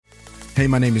Hey,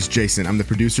 my name is Jason. I'm the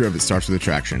producer of It Starts With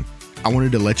Attraction. I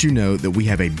wanted to let you know that we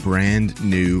have a brand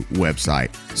new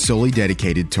website solely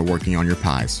dedicated to working on your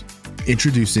pies.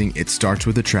 Introducing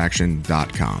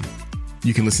itstartswithattraction.com.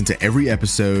 You can listen to every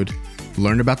episode,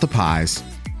 learn about the pies,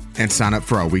 and sign up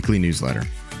for our weekly newsletter.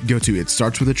 Go to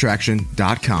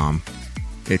itstartswithattraction.com.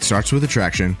 It starts with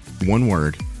attraction, one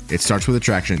word,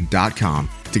 itstartswithattraction.com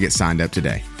to get signed up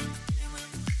today.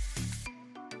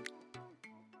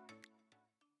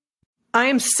 I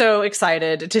am so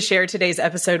excited to share today's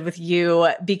episode with you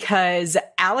because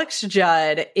Alex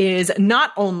Judd is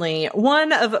not only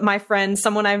one of my friends,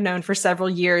 someone I've known for several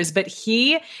years, but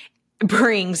he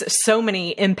brings so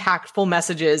many impactful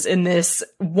messages in this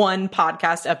one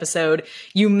podcast episode.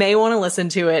 You may want to listen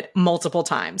to it multiple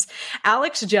times.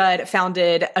 Alex Judd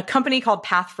founded a company called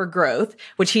Path for Growth,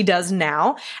 which he does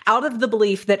now, out of the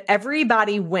belief that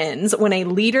everybody wins when a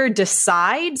leader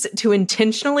decides to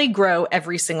intentionally grow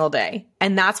every single day.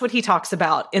 And that's what he talks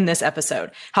about in this episode,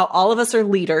 how all of us are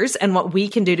leaders and what we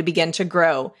can do to begin to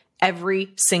grow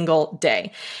every single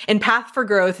day. In Path for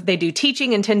Growth, they do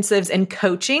teaching intensives and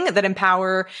coaching that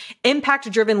empower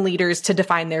impact-driven leaders to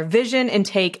define their vision and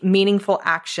take meaningful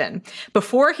action.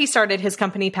 Before he started his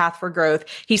company, Path for Growth,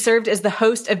 he served as the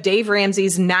host of Dave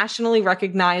Ramsey's nationally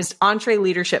recognized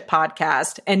EntreLeadership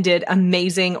podcast and did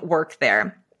amazing work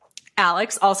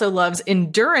there.Alex also loves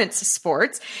endurance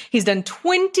sports. He's done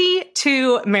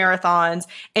 22 marathons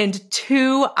and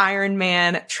 2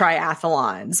 Ironman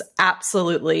triathlons.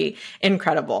 Absolutely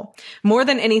incredible. More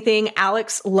than anything,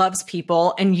 Alex loves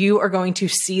people, and you are going to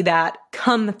see that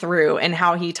come through in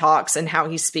how he talks and how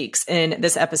he speaks in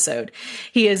this episode.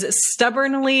 He is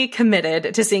stubbornly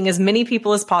committed to seeing as many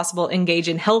people as possible engage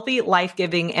in healthy,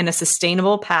 life-giving, and a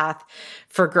sustainable path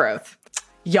for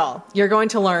growth.Y'all, you're going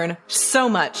to learn so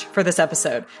much for this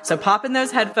episode. So pop in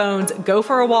those headphones, go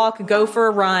for a walk, go for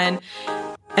a run,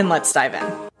 and let's dive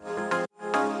in.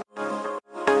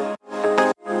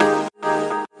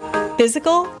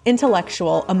 Physical,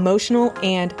 intellectual, emotional,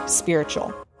 and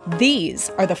spiritual. These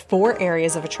are the 4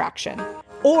 areas of attraction,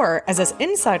 or as us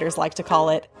insiders like to call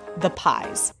it, the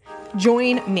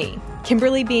pies.Join me,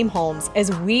 Kimberly Beam Holmes,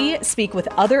 as we speak with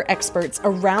other experts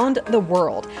around the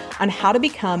world on how to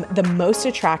become the most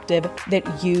attractive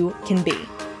that you can be.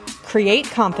 Create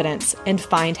confidence and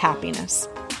find happiness.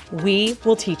 We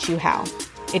will teach you how.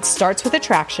 It starts with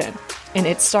attraction, and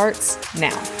it starts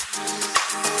now.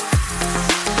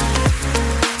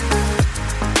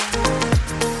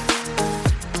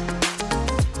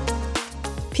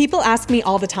 People ask me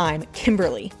all the time,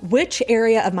 Kimberly, which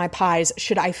area of my pies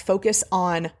should I focus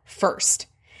on first?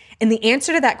 And the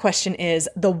answer to that question is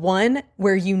the one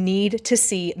where you need to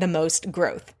see the most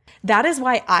growth. That is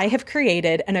why I have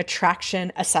created an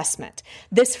attraction assessment.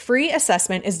 This free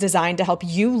assessment is designed to help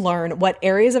you learn what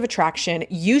areas of attraction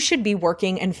you should be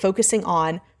working and focusing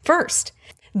on first.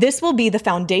 This will be the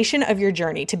foundation of your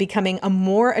journey to becoming a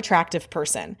more attractive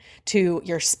person to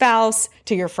your spouse,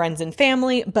 to your friends and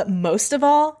family, but most of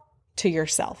all, to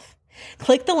yourself.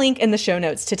 Click the link in the show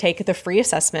notes to take the free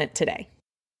assessment today.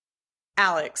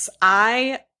 Alex,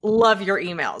 I love your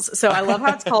emails. So I love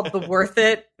how it's called the Worth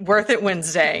It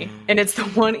Wednesday. And it's the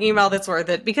one email that's worth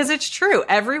it because it's true.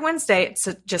 Every Wednesday, it's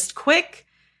just quick,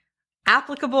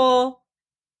 applicable,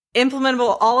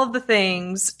 implementable, all of the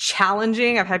things,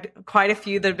 challenging. I've had quite a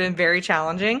few that have been very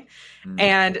challenging.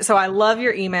 And so I love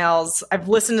your emails. I've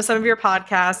listened to some of your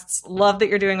podcasts. Love that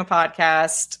you're doing a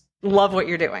podcast. Love what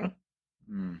you're doing.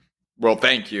 Well,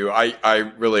 thank you. I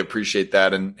really appreciate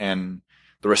that. And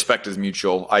the respect is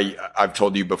mutual. I've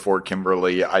told you before,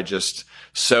 Kimberly, I just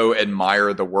so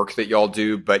admire the work that y'all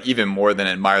do, but even more than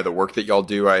admire the work that y'all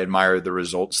do, I admire the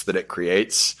results that it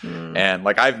creates. And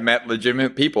like I've met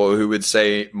legitimate people who would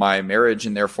say my marriage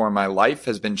and therefore my life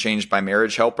has been changed by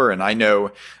Marriage Helper. And I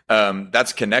know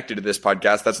that's connected to this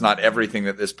podcast. That's not everything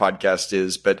that this podcast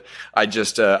is, but I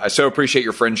just, I so appreciate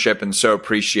your friendship and so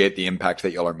appreciate the impact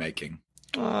that y'all are making.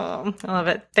 Oh, I love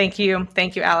it. Thank you.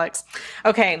 Thank you, Alex.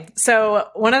 Okay. So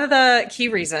one of the key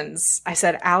reasons I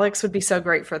said Alex would be so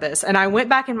great for this. And I went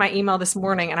back in my email this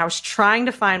morning and I was trying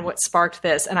to find what sparked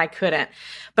this and I couldn't,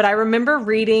 but I remember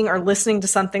reading or listening to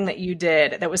something that you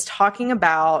did that was talking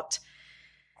about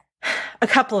a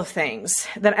couple of things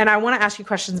that, and I want to ask you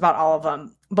questions about all of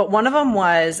them, but one of them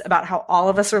was about how all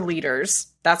of us are leaders.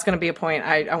 That's going to be a point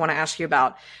I want to ask you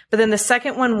about. But then the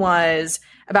second one was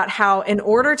about how in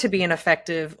order to be an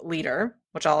effective leader,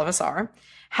 which all of us are,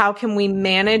 how can we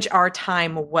manage our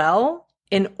time well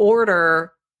in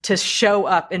order to show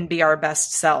up and be our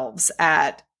best selves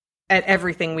at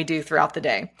everything we do throughout the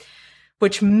day?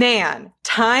 Which, man,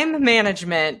 time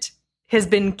management has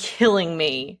been killing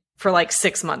me for like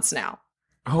 6 months now.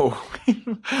 Oh,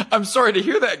 I'm sorry to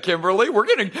hear that, Kimberly. We're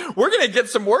gonna get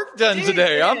some work done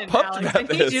today. I'm pumped Alex, about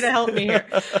this. I need you to help me here.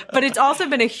 But it's also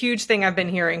been a huge thing I've been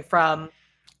hearing from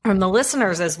the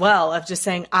listeners as well, of just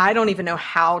saying, I don't even know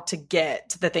how to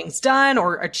get the things done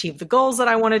or achieve the goals that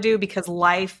I want to do because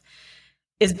life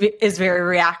is very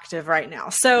reactive right now.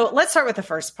 So let's start with the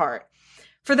first part.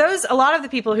 For a lot of the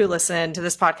people who listen to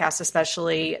this podcast,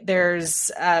 especially,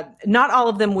 there's not all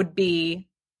of them would be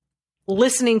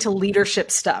listening to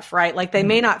leadership stuff, right? Like they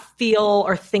may not feel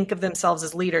or think of themselves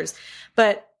as leaders,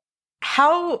 but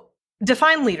how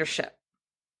define leadership?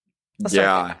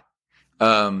 Yeah.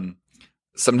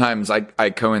 Sometimes I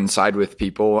coincide with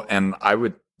people, and I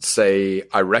would say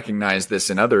I recognize this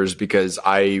in others because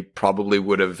I probably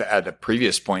would have at a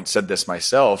previous point said this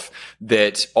myself,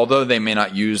 that although they may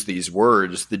not use these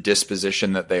words, the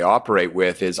disposition that they operate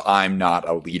with is I'm not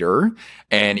a leader.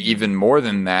 And even more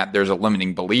than that, there's a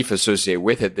limiting belief associated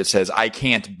with it that says I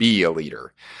can't be a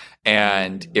leader.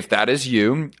 And if that is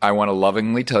you, I want to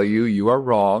lovingly tell you, you are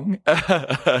wrong.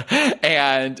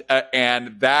 And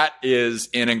that is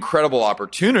an incredible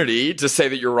opportunity to say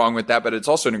that you're wrong with that, but it's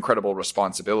also an incredible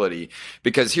responsibility,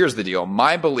 because here's the deal.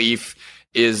 My belief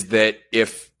is that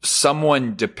if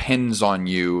someone depends on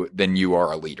you, then you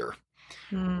are a leader.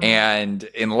 And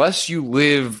unless you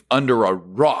live under a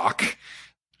rock,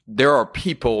 there are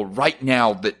people right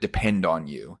now that depend on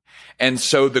you. And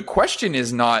so the question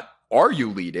is not, are you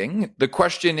leading? The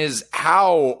question is,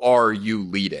 how are you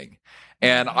leading?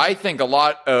 And I think a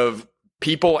lot of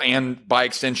people, and by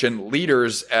extension,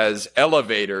 leaders as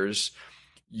elevators,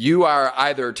 you are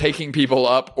either taking people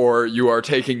up or you are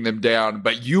taking them down,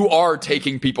 but you are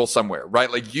taking people somewhere,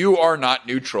 right? Like you are not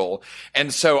neutral.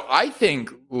 And so I think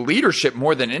leadership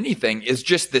more than anything is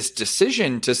just this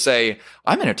decision to say,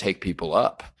 I'm going to take people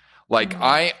up. Like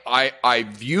I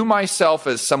view myself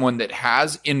as someone that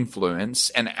has influence,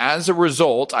 and as a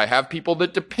result, I have people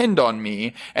that depend on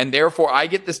me, and therefore I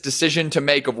get this decision to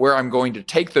make of where I'm going to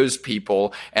take those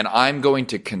people, and I'm going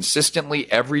to consistently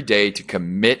every day to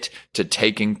commit to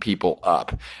taking people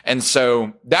up. And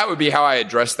so that would be how I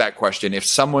address that question. If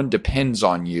someone depends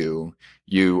on you,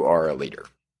 you are a leader.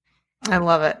 I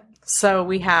love it. So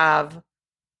we have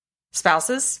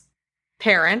spouses,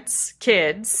 parents,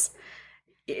 kids.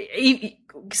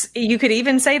 You could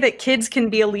even say that kids can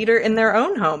be a leader in their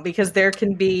own home because there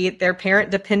can be their parent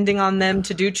depending on them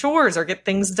to do chores or get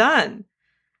things done.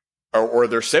 Or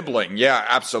their sibling. Yeah,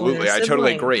 absolutely. I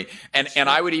totally agree. And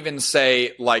I would even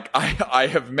say, like, I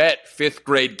have met 5th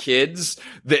grade kids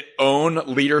that own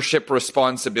leadership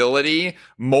responsibility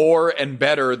more and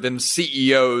better than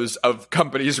CEOs of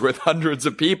companies with hundreds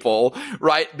of people,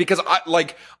 right? Because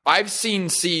I've seen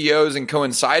CEOs and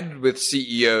coincided with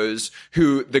CEOs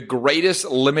who the greatest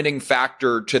limiting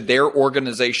factor to their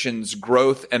organization's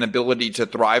growth and ability to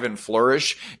thrive and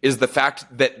flourish is the fact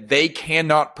that they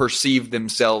cannot perceive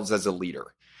themselves as a leader.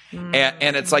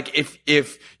 And it's like,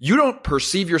 if you don't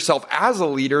perceive yourself as a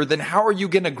leader, then how are you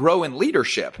going to grow in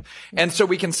leadership? And so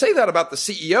we can say that about the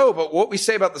CEO, but what we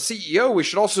say about the CEO, we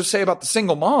should also say about the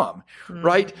single mom,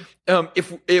 right?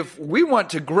 If we want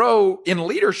to grow in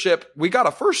leadership, we got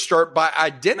to first start by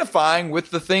identifying with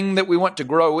the thing that we want to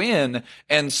grow in.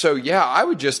 And so, yeah, I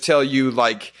would just tell you,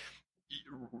 like,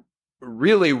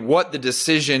 really what the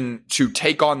decision to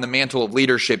take on the mantle of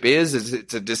leadership is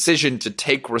it's a decision to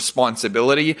take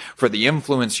responsibility for the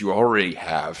influence you already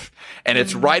have. And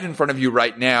it's right in front of you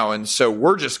right now. And so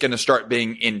we're just going to start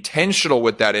being intentional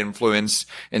with that influence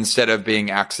instead of being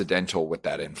accidental with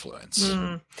that influence.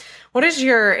 What is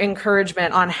your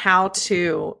encouragement on how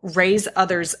to raise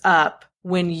others up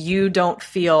when you don't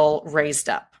feel raised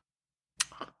up?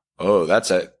 Oh,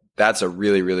 that's a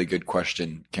really, really good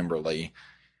question, Kimberly.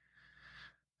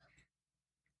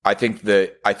 I think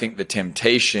the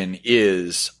temptation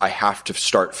is I have to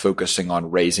start focusing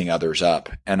on raising others up,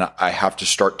 and I have to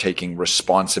start taking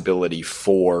responsibility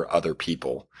for other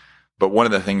people. But one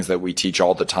of the things that we teach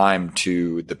all the time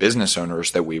to the business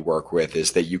owners that we work with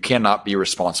is that you cannot be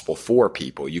responsible for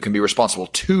people. You can be responsible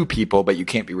to people, but you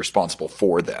can't be responsible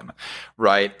for them,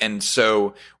 right? And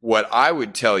so what I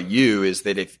would tell you is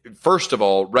that if, first of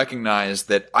all, recognize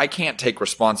that I can't take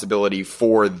responsibility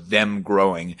for them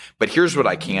growing, but here's what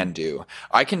I can do.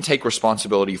 I can take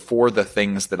responsibility for the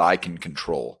things that I can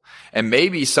control. And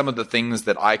maybe some of the things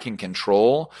that I can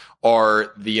control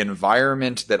are the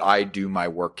environment that I do my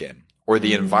work in, or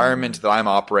the environment that I'm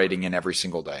operating in every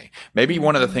single day. Maybe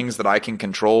one of the things that I can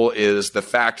control is the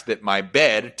fact that my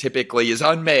bed typically is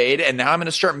unmade, and now I'm going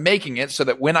to start making it so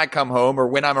that when I come home or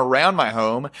when I'm around my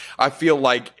home, I feel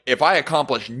like if I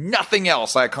accomplish nothing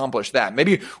else, I accomplish that.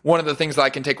 Maybe one of the things that I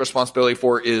can take responsibility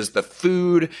for is the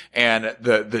food and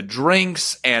the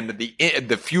drinks and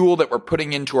the fuel that we're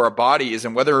putting into our bodies,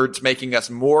 and whether it's making us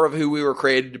more of who we were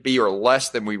created to be or less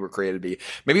than we were created to be.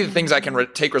 Maybe the things I can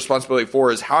take responsibility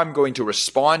for is how I'm going to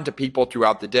respond to people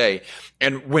throughout the day.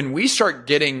 And when we start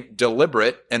getting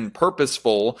deliberate and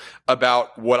purposeful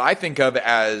about what I think of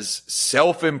as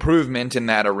self-improvement in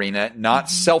that arena, not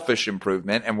selfish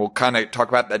improvement, and we'll kind of talk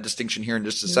about that distinction here in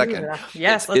just a second.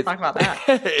 Yes, let's talk about that.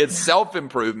 It's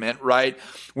self-improvement, right?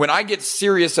 When I get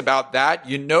serious about that,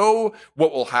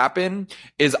 what will happen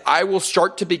is I will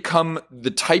start to become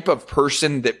the type of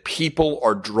person that people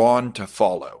are drawn to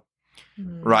follow,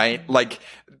 right? Like,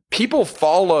 people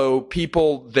follow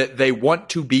people that they want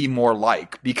to be more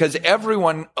like, because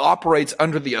everyone operates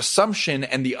under the assumption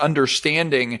and the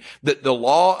understanding that the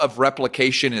law of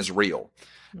replication is real.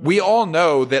 We all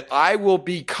know that I will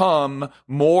become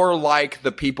more like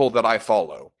the people that I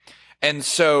follow. And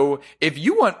so if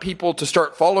you want people to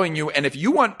start following you, and if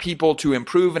you want people to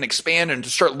improve and expand and to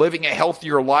start living a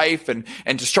healthier life and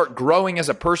to start growing as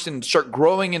a person, to start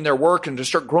growing in their work and to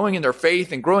start growing in their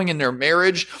faith and growing in their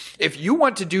marriage, if you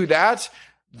want to do that,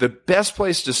 the best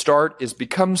place to start is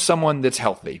become someone that's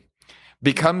healthy.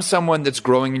 Become someone that's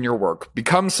growing in your work.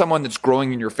 Become someone that's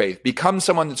growing in your faith. Become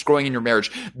someone that's growing in your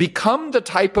marriage. Become the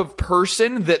type of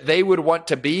person that they would want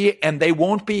to be, and they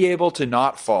won't be able to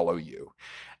not follow you.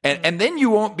 And then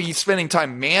you won't be spending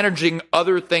time managing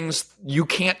other things you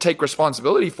can't take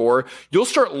responsibility for. You'll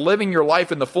start living your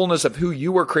life in the fullness of who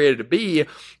you were created to be,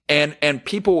 and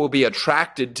people will be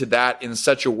attracted to that in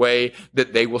such a way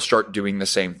that they will start doing the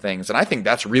same things. And I think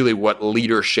that's really what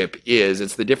leadership is.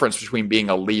 It's the difference between being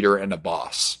a leader and a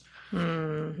boss.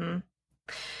 Mm-hmm.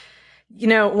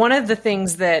 One of the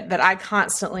things that I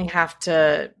constantly have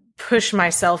to push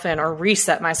myself in, or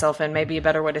reset myself in, maybe a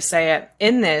better way to say it,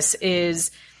 in this is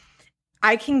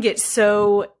I can get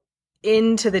so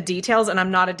into the details, and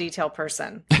I'm not a detail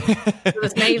person.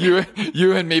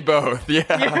 You and me both. Yeah.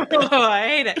 I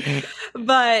hate it.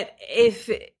 But if,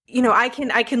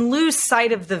 I can lose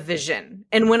sight of the vision.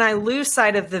 And when I lose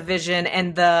sight of the vision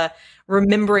and the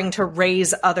remembering to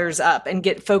raise others up and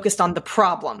get focused on the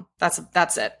problem,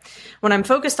 that's it. When I'm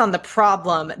focused on the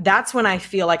problem, that's when I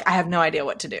feel like I have no idea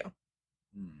what to do.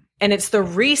 And it's the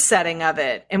resetting of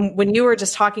it. And when you were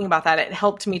just talking about that, it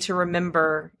helped me to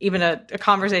remember even a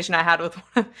conversation I had with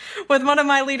one of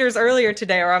my leaders earlier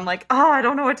today, where I'm like, I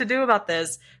don't know what to do about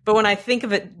this. But when I think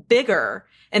of it bigger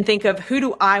and think of, who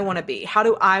do I want to be? How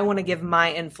do I want to give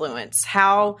my influence?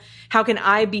 How can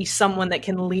I be someone that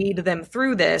can lead them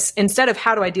through this, instead of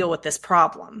how do I deal with this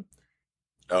problem?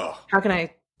 How can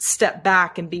I step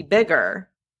back and be bigger,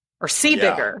 or see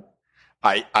bigger?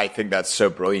 I think that's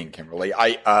so brilliant, Kimberly.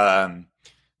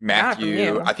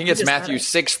 Matthew, I think it's Matthew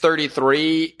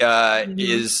 6:33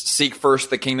 is seek first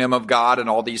the kingdom of God, and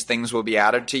all these things will be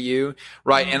added to you.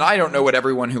 Right. And I don't know what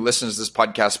everyone who listens to this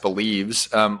podcast believes.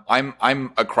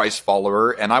 I'm a Christ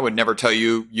follower, and I would never tell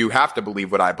you, you have to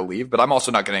believe what I believe, but I'm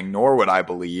also not going to ignore what I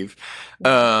believe.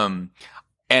 And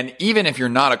even if you're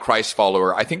not a Christ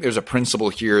follower, I think there's a principle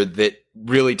here that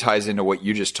really ties into what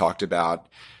you just talked about.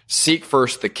 Seek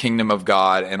first the kingdom of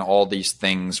God, and all these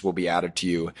things will be added to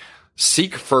you.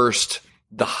 Seek first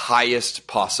the highest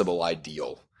possible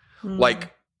ideal.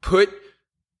 Like, put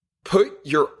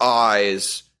your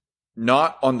eyes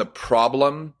not on the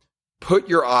problem, put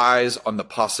your eyes on the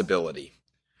possibility.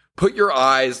 Put your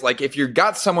eyes, like, if you've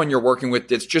got someone you're working with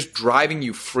that's just driving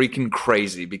you freaking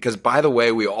crazy, because, by the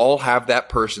way, we all have that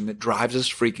person that drives us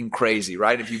freaking crazy,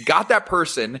 right? If you've got that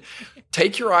person,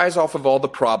 take your eyes off of all the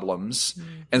problems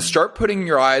and start putting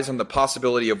your eyes on the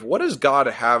possibility of, what does God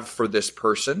have for this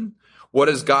person? What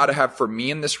does God have for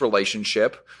me in this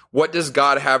relationship? What does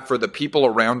God have for the people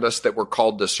around us that we're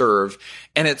called to serve?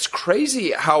 And it's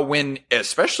crazy how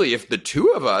especially if the two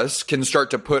of us can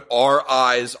start to put our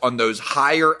eyes on those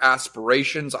higher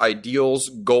aspirations, ideals,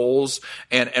 goals,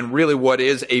 and really what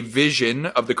is a vision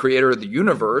of the creator of the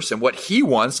universe and what he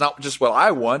wants, not just what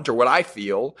I want or what I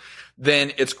feel,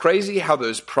 then it's crazy how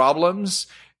those problems,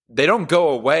 they don't go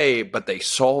away, but they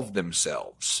solve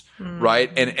themselves,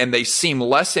 right? And they seem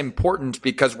less important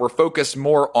because we're focused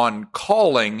more on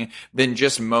calling than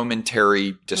just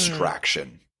momentary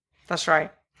distraction. That's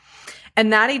right.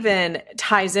 And that even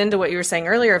ties into what you were saying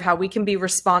earlier of how we can be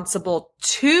responsible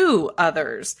to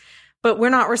others, but we're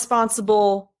not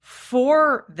responsible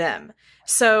for them.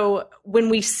 So when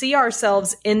we see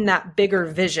ourselves in that bigger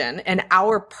vision and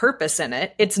our purpose in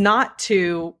it, it's not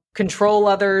to control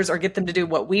others or get them to do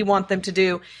what we want them to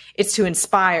do. It's to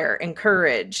inspire,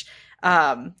 encourage,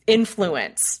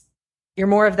 influence. You're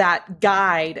more of that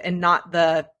guide and not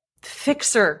the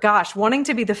fixer. Gosh, wanting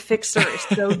to be the fixer is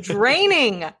so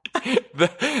draining.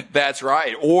 That's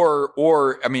right.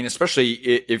 Or I mean, especially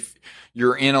if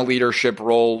you're in a leadership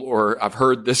role, or I've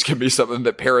heard this can be something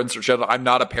that parents are struggling. I'm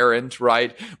not a parent,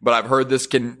 right? But I've heard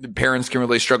parents can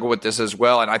really struggle with this as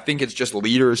well. And I think it's just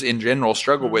leaders in general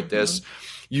struggle with this.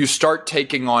 You start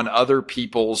taking on other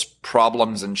people's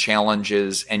problems and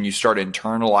challenges, and you start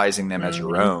internalizing them as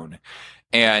your own.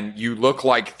 And you look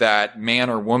like that man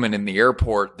or woman in the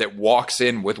airport that walks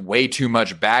in with way too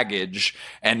much baggage.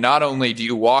 And not only do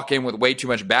you walk in with way too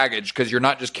much baggage, because you're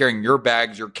not just carrying your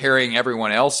bags, you're carrying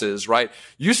everyone else's, right?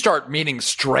 You start meeting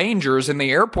strangers in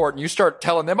the airport and you start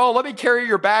telling them, oh, let me carry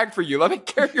your bag for you. Let me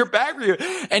carry your bag for you.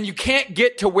 And you can't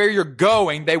get to where you're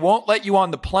going. They won't let you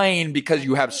on the plane because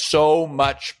you have so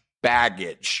much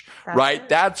baggage, right?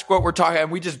 That's what we're talking. And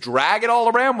we just drag it all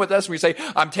around with us. We say,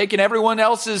 I'm taking everyone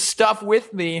else's stuff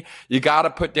with me. You got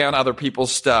to put down other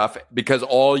people's stuff because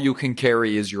all you can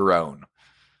carry is your own.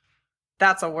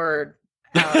 That's a word.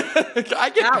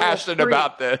 I get passionate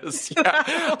about this.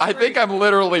 Yeah. I think I'm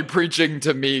literally preaching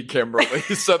to me, Kimberly.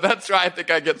 So that's why I think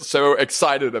I get so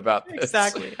excited about this.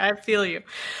 Exactly. I feel you.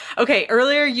 Okay.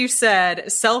 Earlier you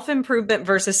said self-improvement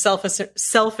versus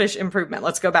selfish improvement.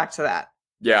 Let's go back to that.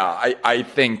 Yeah, I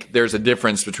think there's a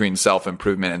difference between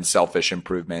self-improvement and selfish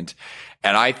improvement.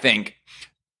 And I think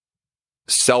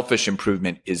selfish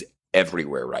improvement is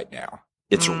everywhere right now.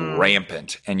 It's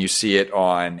rampant. And you see it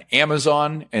on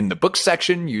Amazon in the book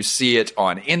section. You see it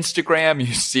on Instagram.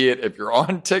 You see it if you're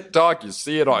on TikTok. You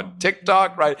see it on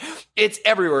TikTok, right? It's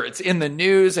everywhere. It's in the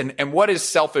news. And what is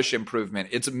selfish improvement?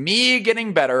 It's me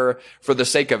getting better for the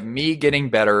sake of me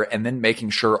getting better and then making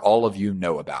sure all of you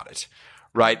know about it.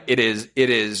 Right. It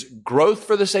is growth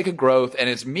for the sake of growth. And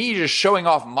it's me just showing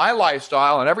off my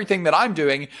lifestyle and everything that I'm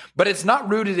doing, but it's not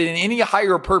rooted in any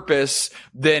higher purpose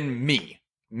than me.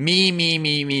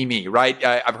 Me, right?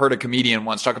 I've heard a comedian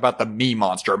once talk about the me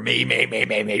monster, me,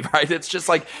 right? It's just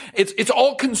like, it's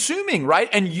all consuming, right?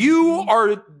 And you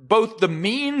are both the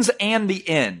means and the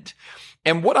end.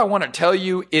 And what I want to tell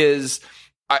you is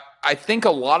I think a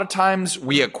lot of times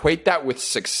we equate that with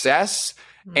success.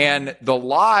 And the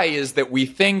lie is that we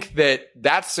think that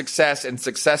that's success and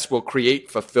success will create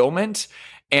fulfillment.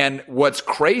 And what's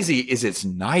crazy is it's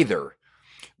neither.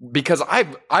 Because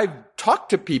I've talked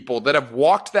to people that have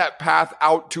walked that path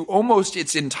out to almost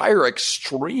its entire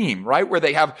extreme, right? Where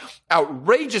they have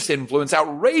outrageous influence,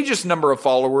 outrageous number of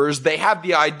followers. They have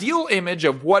the ideal image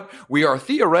of what we are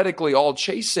theoretically all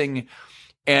chasing.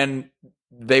 And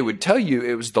they would tell you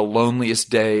it was the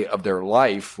loneliest day of their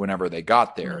life whenever they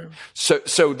got there.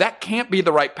 So that can't be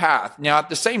the right path. Now, at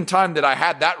the same time that I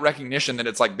had that recognition that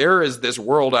it's like there is this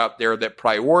world out there that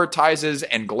prioritizes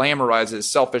and glamorizes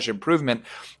selfish improvement,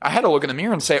 I had to look in the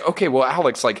mirror and say, okay, well,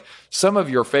 Alex, like some of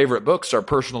your favorite books are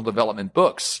personal development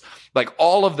books. Like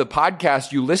all of the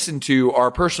podcasts you listen to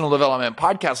are personal development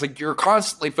podcasts. Like you're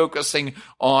constantly focusing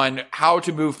on how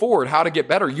to move forward, how to get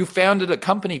better. You founded a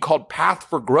company called Path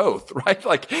for Growth, right?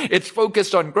 Like it's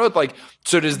focused on growth. Like,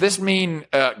 so does this mean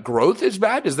growth is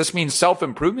bad? Does this mean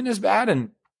self-improvement is bad? And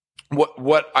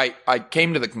what I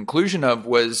came to the conclusion of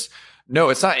was, no,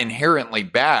 it's not inherently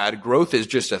bad. Growth is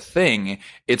just a thing.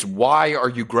 It's why are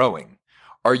you growing?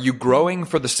 Are you growing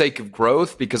for the sake of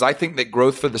growth? Because I think that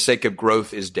growth for the sake of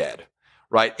growth is dead,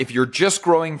 right? If you're just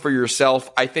growing for yourself,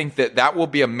 I think that will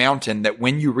be a mountain that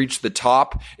when you reach the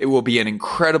top, it will be an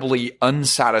incredibly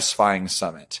unsatisfying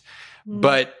summit.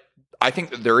 But I think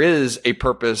that there is a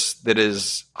purpose that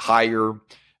is higher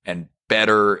and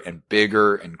better and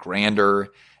bigger and grander.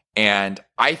 And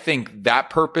I think that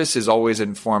purpose is always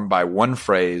informed by one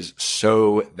phrase,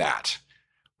 so that.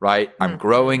 Right? I'm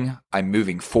growing. I'm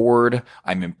moving forward.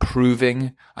 I'm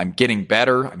improving. I'm getting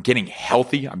better. I'm getting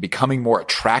healthy. I'm becoming more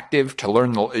attractive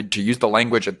to use the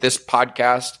language of this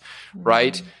podcast,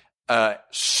 right?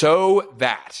 So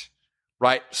that,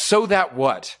 right? So that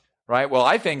what? Right? Well,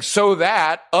 I think so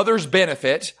that others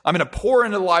benefit. I'm going to pour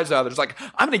into the lives of others. Like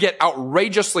I'm going to get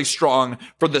outrageously strong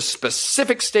for the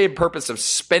specific stated purpose of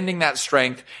spending that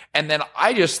strength. And then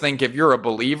I just think if you're a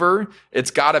believer,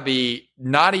 it's got to be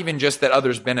not even just that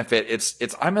others benefit.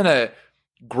 It's I'm going to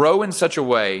grow in such a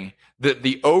way that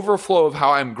the overflow of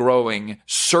how I'm growing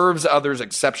serves others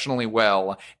exceptionally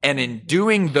well. And in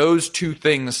doing those two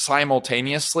things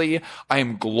simultaneously, I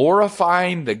am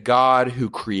glorifying the God who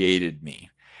created me.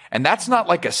 And that's not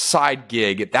like a side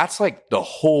gig. That's like the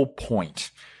whole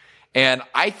point. And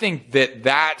I think that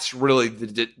that's really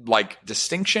the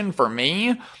distinction for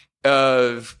me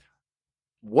of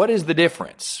what is the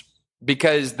difference?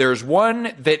 Because there's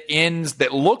one that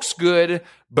looks good,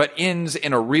 but ends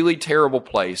in a really terrible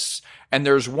place. And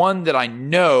there's one that I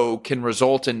know can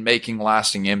result in making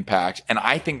lasting impact. And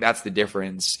I think that's the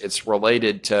difference. It's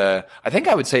related to, I think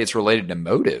I would say it's related to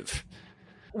motive.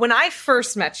 When I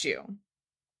first met you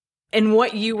and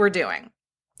what you were doing,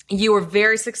 you were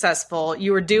very successful.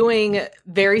 You were doing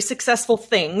very successful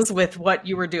things with what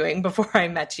you were doing before I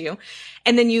met you.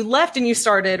 And then you left and you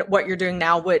started what you're doing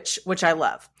now, which I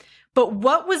love. But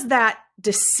what was that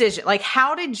decision? Like,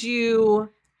 how did you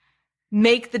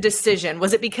make the decision?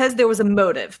 Was it because there was a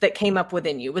motive that came up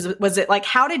within you? Was it like,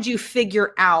 how did you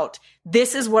figure out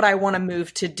this is what I want to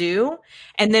move to do,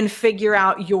 and then figure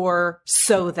out your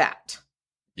so that?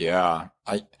 Yeah,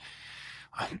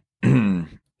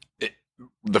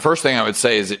 the first thing I would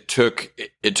say is it took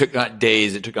not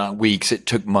days, it took not weeks, it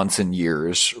took months and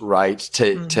years, right?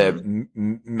 To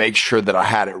make sure that I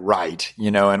had it right,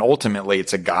 and ultimately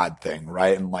it's a God thing,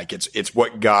 right? And like, it's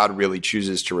what God really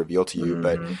chooses to reveal to you.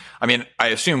 But I mean, I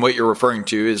assume what you're referring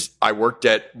to is I worked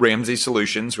at Ramsey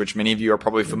Solutions, which many of you are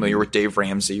probably familiar with Dave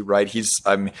Ramsey, right? He's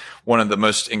one of the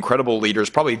most incredible leaders,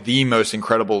 probably the most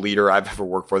incredible leader I've ever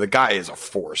worked for. The guy is a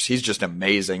force. He's just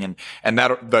amazing. And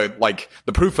that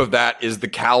the proof of that is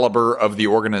the caliber of the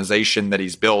organization that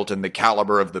he's built and the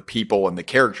caliber of the people and the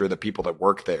character of the people that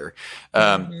work there.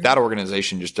 That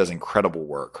organization just does incredible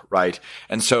work, right?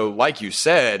 And so, like you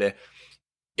said,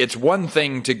 it's one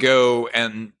thing to go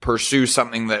and pursue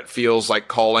something that feels like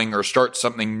calling, or start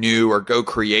something new, or go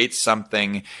create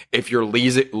something if you're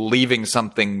leaving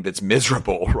something that's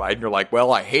miserable, right? And you're like,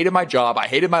 well, I hated my job. I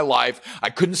hated my life. I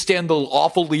couldn't stand the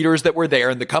awful leaders that were there,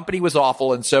 and the company was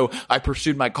awful. And so I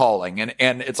pursued my calling. And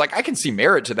it's like, I can see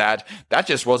merit to that. That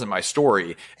just wasn't my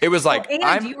story. It was like,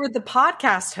 you were the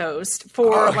podcast host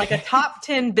for like a top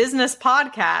 10 business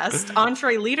podcast,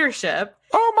 Entree Leadership.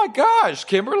 Oh my gosh,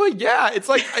 Kimberly. Yeah. It's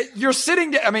like you're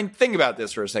sitting down. I mean, think about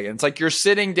this for a second. It's like you're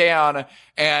sitting down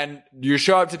and you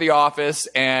show up to the office,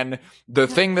 and the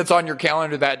thing that's on your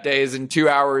calendar that day is in 2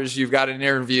 hours, you've got an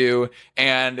interview,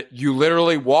 and you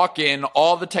literally walk in.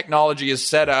 All the technology is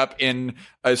set up in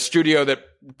a studio that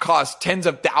costs tens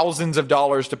of thousands of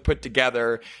dollars to put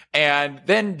together. And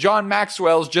then John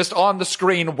Maxwell's just on the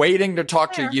screen waiting to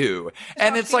talk to you.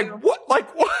 And it's like, what?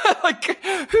 Like, what? Like,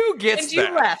 who gets and you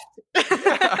that? Left.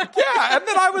 Yeah. And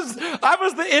then I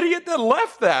was the idiot that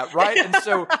left that. Right. And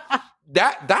so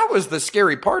that was the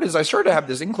scary part, is I started to have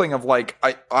this inkling of like,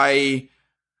 I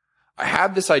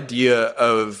have this idea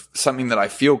of something that I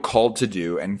feel called to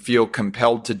do and feel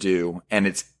compelled to do. And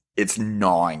it's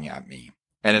gnawing at me.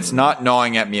 And it's not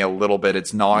gnawing at me a little bit.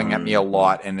 It's gnawing at me a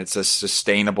lot, and it's a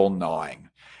sustainable gnawing.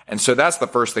 And so that's the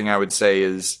first thing I would say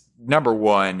is, number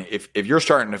one, if you're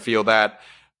starting to feel that,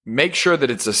 make sure that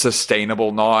it's a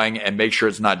sustainable gnawing, and make sure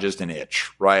it's not just an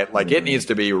itch, right? Like it needs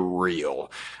to be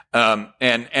real. And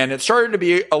it started to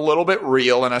be a little bit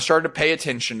real, and I started to pay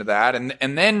attention to that.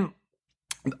 And then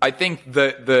I think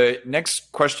the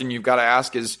next question you've got to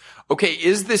ask is, okay,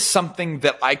 is this something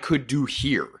that I could do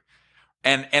here?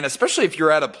 And especially if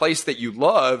you're at a place that you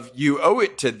love, you owe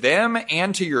it to them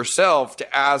and to yourself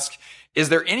to ask, is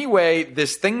there any way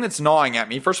this thing that's gnawing at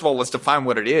me, first of all, let's define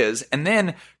what it is. And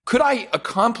then could I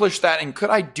accomplish that, and could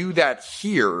I do that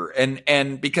here?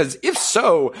 And because if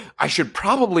so, I should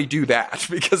probably do that,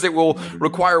 because it will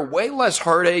require way less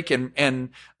heartache and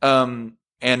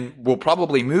will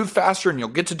probably move faster, and you'll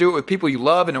get to do it with people you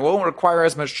love, and it won't require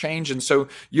as much change. And so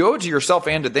you owe it to yourself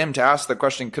and to them to ask the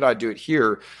question, could I do it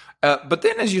here? But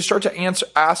then as you start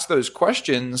to ask those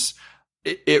questions,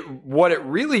 what it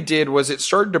really did was it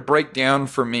started to break down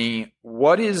for me,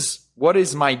 what is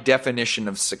my definition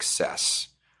of success?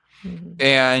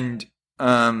 And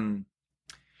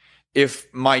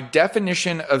if my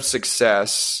definition of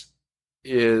success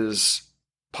is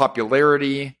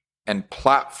popularity and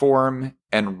platform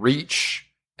and reach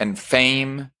and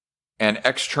fame and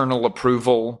external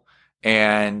approval,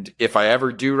 and if I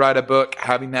ever do write a book,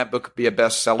 having that book be a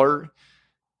bestseller,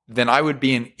 then I would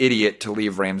be an idiot to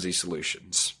leave Ramsey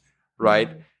Solutions, right?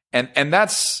 And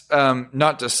that's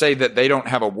not to say that they don't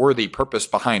have a worthy purpose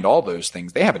behind all those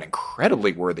things. They have an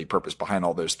incredibly worthy purpose behind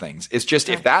all those things. It's just,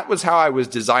 if that was how I was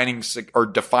designing or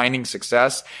defining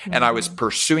success, and I was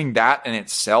pursuing that in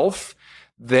itself,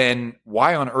 then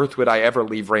why on earth would I ever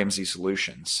leave Ramsey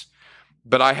Solutions?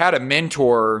 But I had a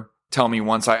mentor tell me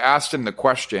once, I asked him the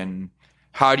question,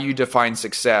 how do you define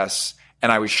success?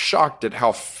 And I was shocked at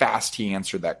how fast he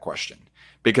answered that question,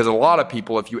 Because a lot of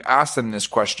people, if you ask them this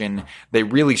question, they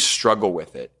really struggle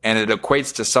with it. And it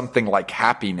equates to something like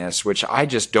happiness, which I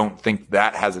just don't think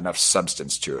that has enough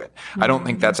substance to it. I don't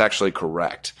think that's actually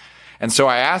correct. And so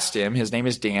I asked him, his name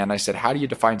is Dan, I said, how do you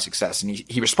define success? And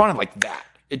he responded like that.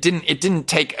 It didn't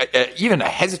take even a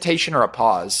hesitation or a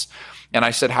pause. And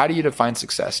I said, how do you define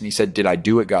success? And he said, did I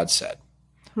do what God said?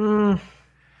 And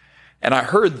I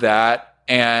heard that,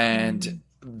 and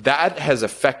that has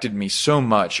affected me so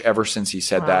much ever since he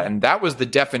said that. And that was the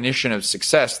definition of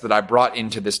success that I brought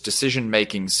into this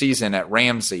decision-making season at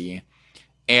Ramsey.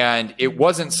 And it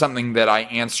wasn't something that I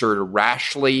answered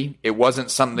rashly. It wasn't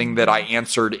something that I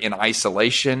answered in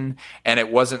isolation. And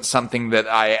it wasn't something that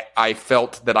I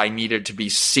felt that I needed to be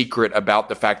secret about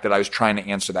the fact that I was trying to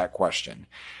answer that question.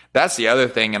 That's the other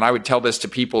thing. And I would tell this to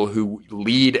people who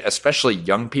lead, especially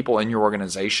young people in your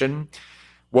organization.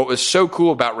 What was so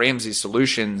cool about Ramsey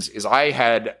Solutions is I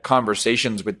had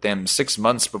conversations with them 6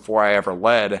 months before I ever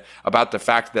led about the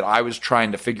fact that I was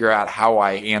trying to figure out how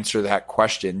I answer that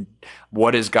question.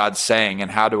 What is God saying,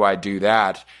 and how do I do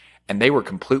that? And they were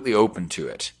completely open to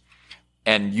it.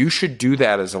 And you should do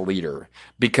that as a leader,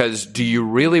 because do you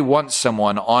really want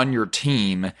someone on your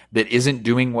team that isn't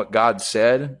doing what God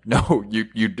said? No,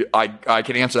 I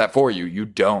can answer that for you. You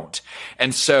don't.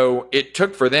 And so it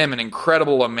took for them an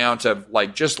incredible amount of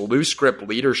like just loose grip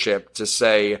leadership to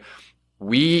say,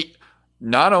 we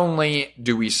not only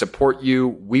do we support you,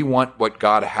 we want what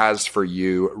God has for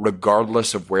you,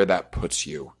 regardless of where that puts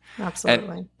you.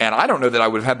 Absolutely. And I don't know that I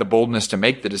would have had the boldness to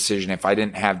make the decision if I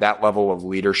didn't have that level of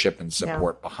leadership and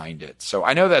support behind it. So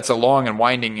I know that's a long and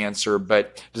winding answer,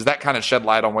 but does that kind of shed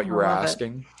light on what you were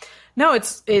asking? No,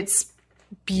 it's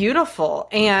beautiful,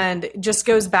 and just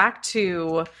goes back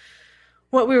to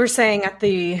what we were saying at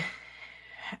the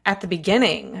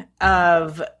beginning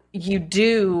of you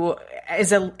do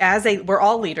as a we're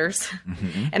all leaders,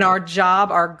 and our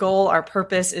job, our goal, our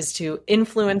purpose is to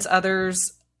influence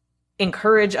others,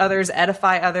 encourage others,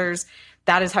 edify others.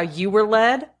 That is how you were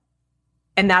led.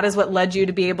 And that is what led you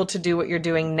to be able to do what you're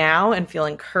doing now and feel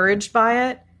encouraged by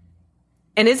it.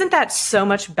 And isn't that so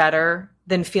much better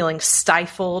than feeling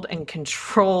stifled and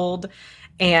controlled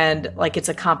and like it's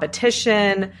a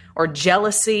competition or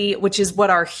jealousy, which is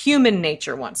what our human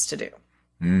nature wants to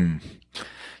do?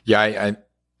 Yeah,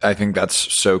 I think that's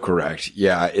so correct.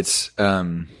 Yeah, it's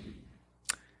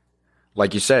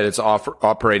like you said, it's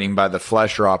operating by the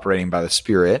flesh or operating by the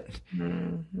spirit.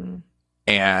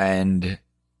 And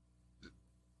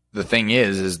the thing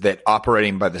is that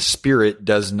operating by the spirit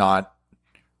does not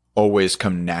always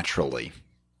come naturally,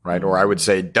 right? Or I would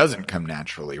say it doesn't come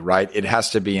naturally, right? It has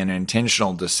to be an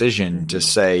intentional decision to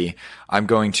say, I'm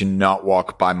going to not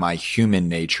walk by my human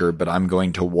nature, but I'm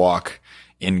going to walk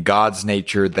in God's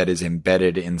nature that is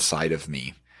embedded inside of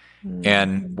me.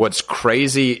 And what's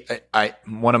crazy,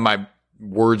 one of my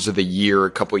words of the year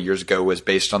a couple of years ago was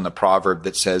based on the proverb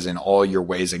that says, in all your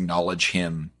ways acknowledge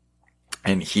him,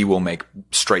 and he will make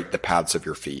straight the paths of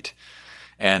your feet.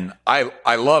 And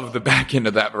I love the back end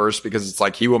of that verse, because it's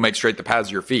like, he will make straight the paths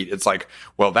of your feet. It's like,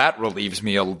 well, that relieves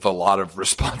me of a lot of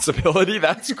responsibility.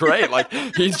 That's great. Like,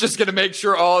 he's just going to make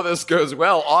sure all of this goes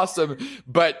well. Awesome.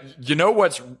 But you know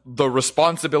what's the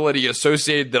responsibility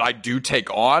associated that I do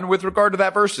take on with regard to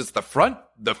that verse? It's the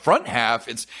front half.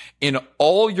 It's in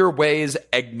all your ways,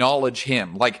 acknowledge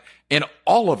him. Like, in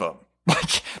all of them.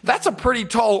 Like, that's a pretty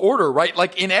tall order, right?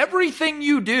 Like, in everything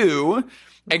you do,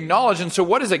 acknowledge. And so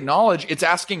what is acknowledge? It's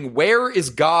asking, where is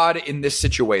God in this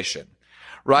situation?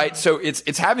 Right? So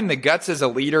it's having the guts as a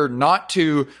leader not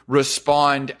to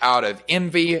respond out of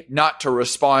envy, not to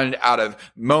respond out of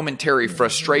momentary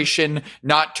frustration,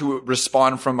 not to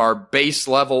respond from our base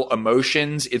level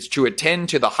emotions. It's to attend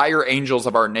to the higher angels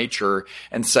of our nature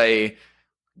and say,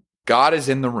 God is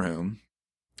in the room.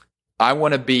 I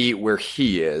want to be where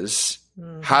he is.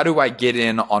 How do I get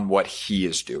in on what he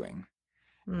is doing?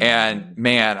 And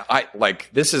man,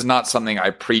 this is not something I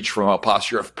preach from a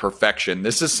posture of perfection.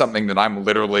 This is something that I'm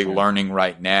literally learning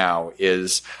right now,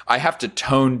 is I have to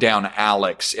tone down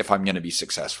Alex if I'm going to be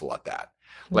successful at that.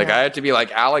 Like, I have to be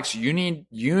like, Alex, you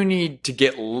need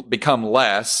to become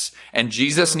less, and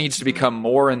Jesus needs to become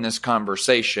more in this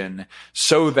conversation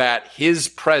so that his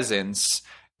presence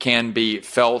can be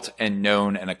felt and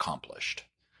known and accomplished.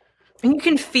 And you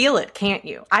can feel it, can't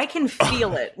you? I can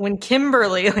feel it when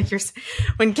Kimberly,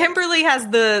 when Kimberly has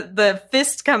the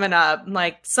fist coming up,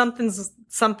 like something's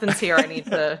here. I need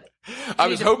to. I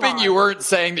was hoping you weren't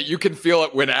saying that you can feel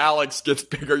it when Alex gets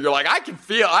bigger. You're like, I can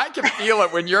feel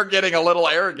it when you're getting a little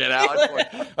arrogant, Alex.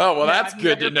 Like, oh, well, that's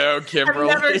good to know, Kimberly.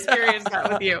 I've never experienced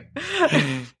that with you.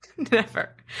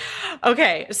 Never.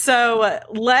 Okay, so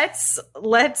let's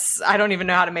I don't even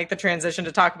know how to make the transition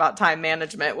to talk about time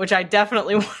management, which I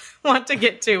definitely want to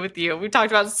get to with you. We've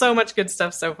talked about so much good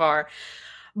stuff so far.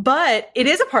 But it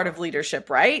is a part of leadership,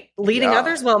 right? Leading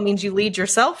others well means you lead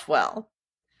yourself well.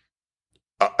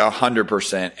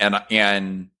 100%.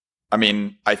 And I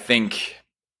mean, I think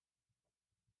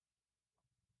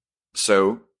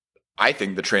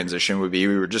the transition would be,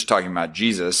 we were just talking about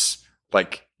Jesus.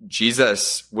 Like,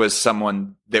 Jesus was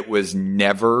someone that was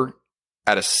never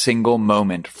at a single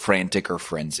moment frantic or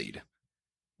frenzied.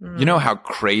 You know how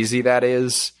crazy that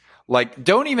is? Like,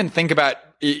 don't even think about,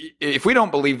 if we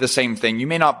don't believe the same thing, you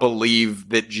may not believe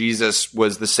that Jesus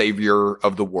was the savior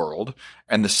of the world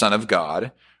and the Son of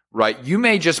God, right? You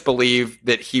may just believe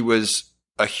that he was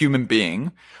a human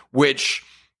being, which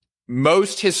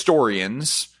most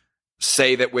historians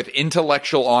say that with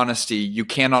intellectual honesty, you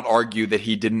cannot argue that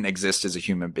he didn't exist as a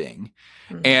human being.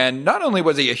 Mm-hmm. And not only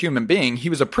was he a human being, he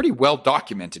was a pretty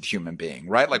well-documented human being,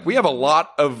 right? Like, we have a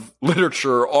lot of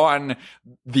literature on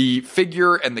the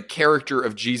figure and the character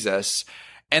of Jesus.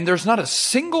 And there's not a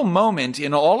single moment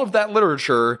in all of that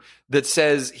literature that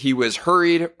says he was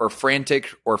hurried or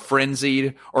frantic or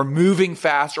frenzied or moving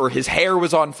fast or his hair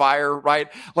was on fire, right?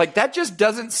 Like, that just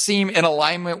doesn't seem in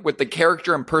alignment with the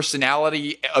character and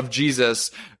personality of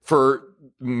Jesus for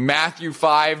Matthew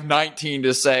 5:19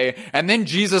 to say, and then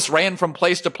Jesus ran from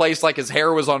place to place like his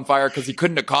hair was on fire because he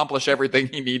couldn't accomplish everything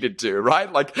he needed to,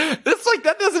 right? Like, it's like,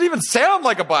 that doesn't even sound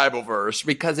like a Bible verse,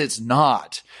 because it's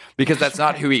not, because that's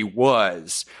not who he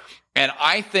was. And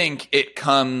I think it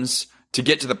comes, to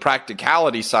get to the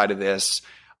practicality side of this,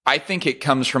 I think it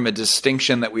comes from a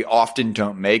distinction that we often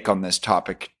don't make on this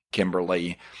topic,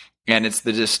 Kimberly, and it's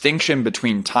the distinction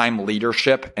between time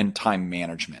leadership and time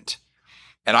management.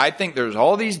 And I think there's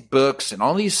all these books and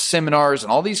all these seminars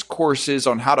and all these courses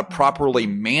on how to properly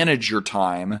manage your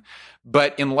time.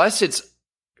 But unless it's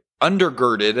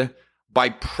undergirded by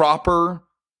proper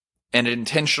and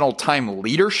intentional time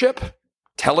leadership,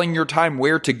 telling your time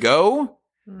where to go,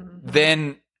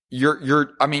 then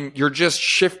you're just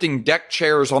shifting deck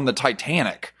chairs on the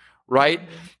Titanic, right?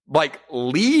 Like,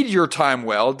 lead your time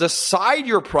well, decide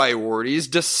your priorities,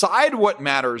 decide what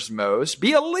matters most,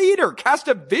 be a leader, cast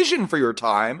a vision for your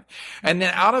time. And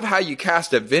then out of how you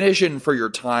cast a vision for your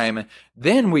time,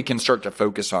 then we can start to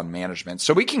focus on management.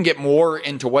 So we can get more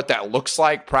into what that looks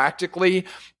like practically.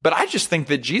 But I just think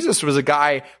that Jesus was a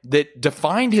guy that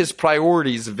defined his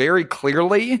priorities very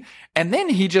clearly. And then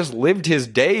he just lived his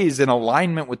days in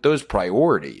alignment with those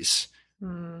priorities.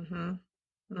 Mm-hmm.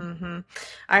 Mm-hmm.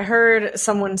 I heard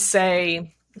someone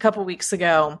say a couple weeks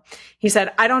ago, he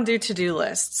said, I don't do to-do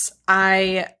lists.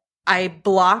 I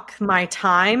block my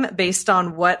time based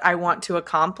on what I want to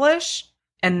accomplish,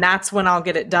 and that's when I'll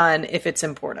get it done if it's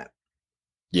important.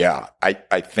 Yeah,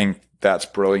 I think that's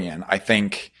brilliant. I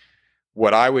think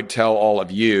what I would tell all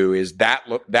of you is that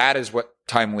is what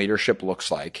time leadership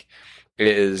looks like,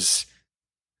 is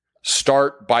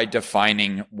start by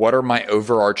defining what are my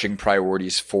overarching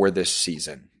priorities for this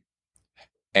season.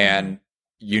 And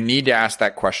you need to ask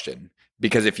that question,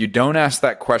 because if you don't ask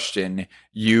that question,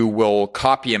 you will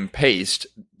copy and paste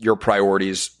your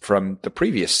priorities from the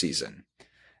previous season.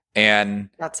 And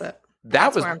that's it.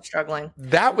 That's where I'm struggling.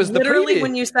 That was literally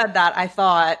when you said that, I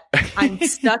thought I'm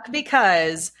stuck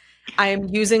because I am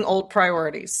using old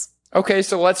priorities. Okay,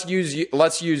 so let's use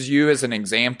you as an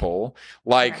example.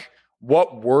 Like, okay,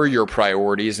 what were your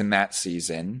priorities in that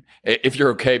season? If you're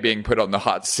okay being put on the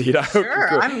hot seat.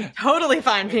 Sure, I'm totally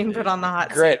fine being put on the hot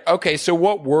seat. Great. Okay, so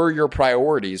what were your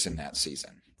priorities in that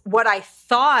season? What I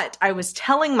thought I was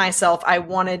telling myself I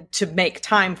wanted to make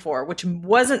time for, which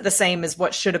wasn't the same as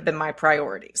what should have been my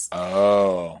priorities.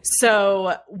 Oh.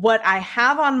 So what I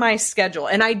have on my schedule,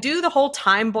 and I do the whole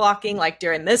time blocking, like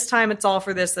during this time, it's all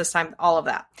for this time, all of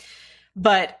that.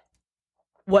 But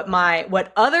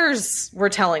what others were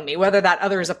telling me, whether that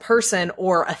other is a person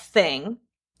or a thing,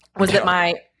 was that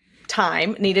my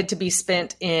time needed to be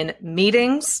spent in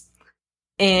meetings,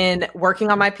 in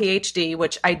working on my PhD,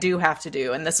 which I do have to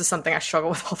do. And this is something I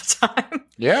struggle with all the time.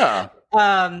 Yeah.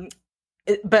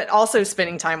 But also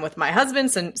spending time with my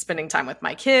husband and spending time with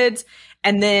my kids,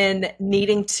 and then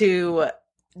needing to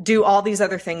do all these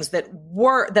other things that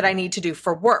I need to do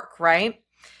for work. Right.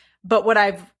 But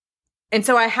and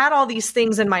so I had all these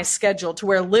things in my schedule to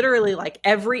where literally like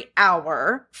every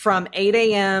hour from 8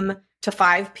 a.m. to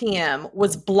 5 p.m.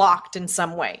 was blocked in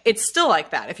some way. It's still like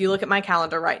that. If you look at my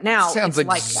calendar right now, sounds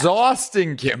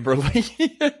exhausting, Kimberly.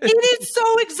 It is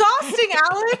so exhausting,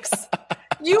 Alex.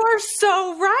 You are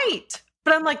so right.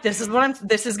 But I'm like, this is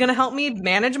going to help me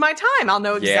manage my time. I'll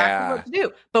know exactly what to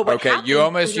do. But what okay, you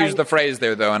almost used the phrase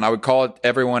there though, and I would call it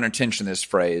everyone attention to this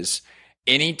phrase.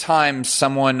 Anytime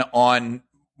someone on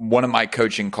one of my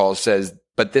coaching calls says,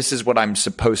 but this is what I'm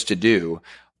supposed to do,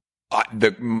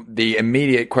 the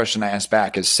immediate question I ask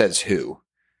back is, says who?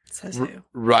 Says who?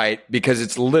 Right, because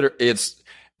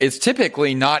it's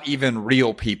typically not even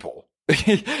real people.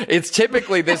 It's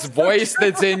typically this voice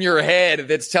that's in your head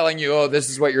that's telling you, oh, this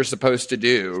is what you're supposed to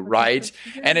do, right?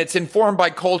 And it's informed by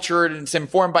culture and it's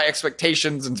informed by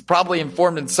expectations and it's probably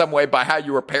informed in some way by how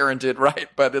you were parented, right?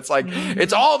 But it's like,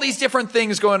 it's all these different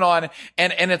things going on.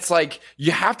 And it's like,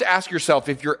 you have to ask yourself,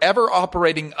 if you're ever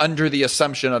operating under the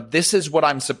assumption of this is what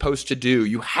I'm supposed to do,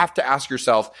 you have to ask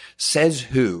yourself, says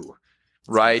who?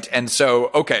 Right. And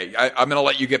so, okay, I'm going to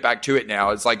let you get back to it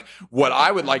now. It's like, what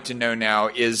I would like to know now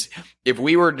is if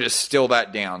we were to distill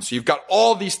that down. So you've got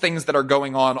all these things that are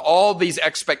going on, all these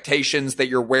expectations that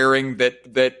you're wearing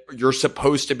that you're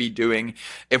supposed to be doing.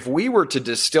 If we were to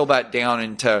distill that down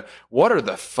into what are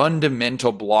the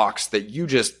fundamental blocks that you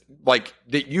just like,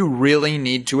 that you really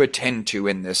need to attend to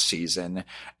in this season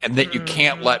and that you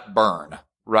can't let burn,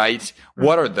 right?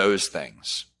 What are those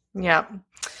things? Yeah.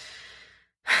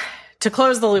 To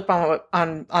close the loop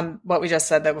on what we just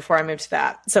said, though, before I move to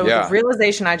that. So the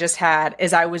realization I just had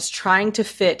is I was trying to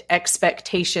fit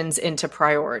expectations into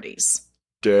priorities.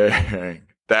 Dang,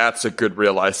 that's a good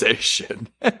realization.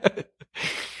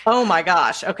 Oh my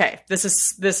gosh. Okay. This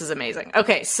is amazing.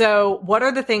 Okay. So what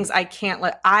are the things I can't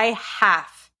let, I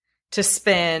have to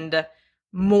spend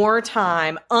more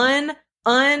time,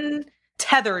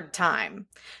 untethered time.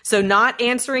 So not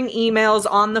answering emails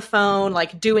on the phone,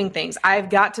 like doing things. I've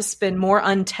got to spend more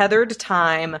untethered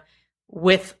time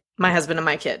with my husband and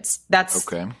my kids.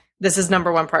 This is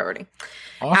number one priority.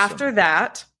 Awesome. After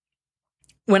that,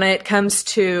 when it comes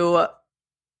to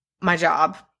my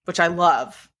job, which I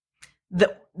love,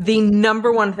 the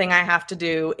number one thing I have to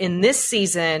do in this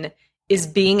season is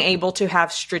being able to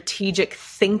have strategic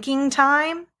thinking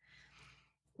time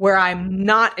where I'm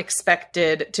not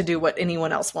expected to do what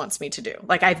anyone else wants me to do.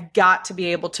 Like I've got to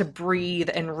be able to breathe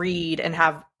and read and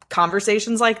have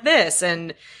conversations like this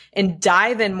and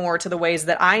dive in more to the ways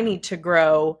that I need to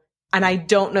grow. And I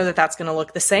don't know that that's going to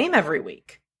look the same every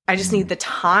week. I just need the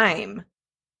time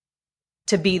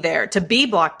to be there, to be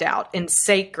blocked out and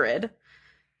sacred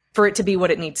for it to be what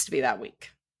it needs to be that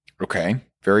week. Okay.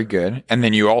 Very good. And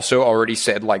then you also already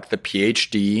said like the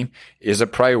PhD is a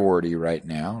priority right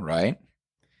now, right?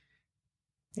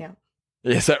 Yeah.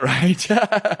 Is that right?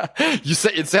 You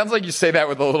say it sounds like you say that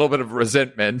with a little bit of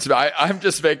resentment. I'm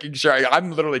just making sure.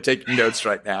 I'm literally taking notes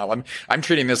right now. I'm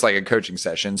treating this like a coaching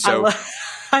session. So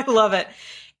I love it.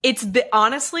 It's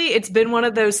been one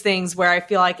of those things where I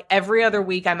feel like every other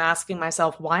week I'm asking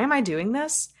myself, why am I doing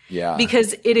this? Yeah.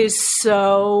 Because it is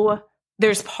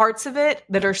there's parts of it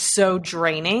that are so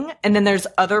draining, and then there's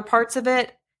other parts of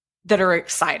it that are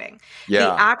exciting. Yeah.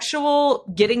 The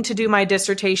actual getting to do my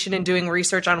dissertation and doing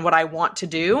research on what I want to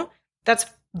do, that's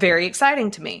very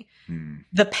exciting to me.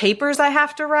 The papers I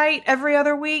have to write every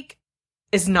other week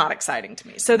is not exciting to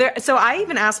me. So I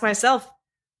even ask myself,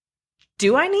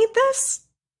 do I need this?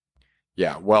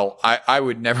 Yeah, well, I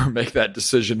would never make that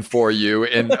decision for you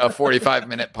in a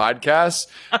 45-minute podcast.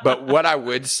 But what I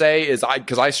would say is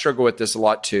because I struggle with this a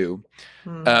lot too.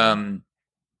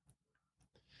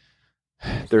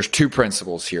 There's two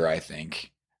principles here, I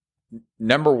think.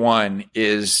 Number one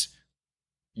is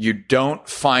you don't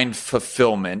find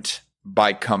fulfillment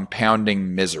by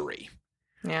compounding misery.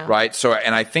 Yeah. Right? So,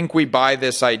 and I think we buy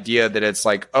this idea that it's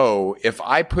like, oh, if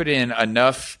I put in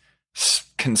enough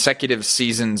consecutive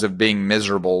seasons of being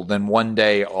miserable, then one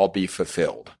day I'll be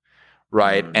fulfilled.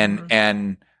 Right? Mm-hmm.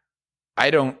 And I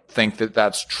don't think that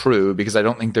that's true because I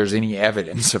don't think there's any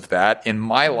evidence of that in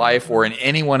my life or in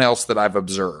anyone else that I've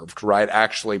observed, right,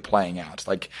 actually playing out.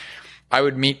 Like I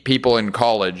would meet people in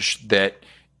college that,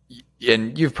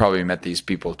 and you've probably met these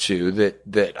people too,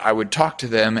 that I would talk to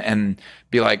them and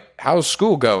be like, how's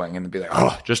school going? And they'd be like,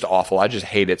 oh, just awful. I just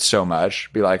hate it so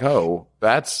much. Be like, oh,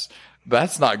 that's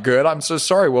not good. I'm so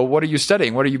sorry. Well, what are you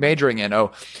studying? What are you majoring in?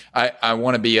 Oh, I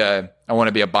want to be a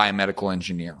biomedical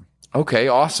engineer. Okay,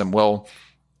 awesome. Well,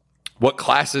 what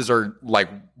classes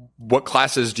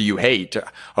do you hate?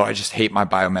 Oh, I just hate my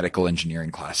biomedical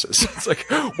engineering classes. It's like,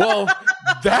 well,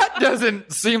 that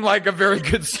doesn't seem like a very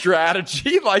good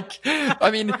strategy. Like,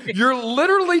 I mean, you're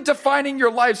literally defining your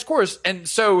life's course. And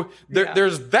so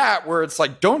there's that where it's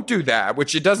like, don't do that,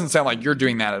 which it doesn't sound like you're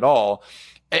doing that at all.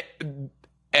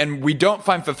 And we don't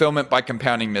find fulfillment by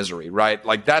compounding misery, right?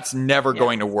 Like that's never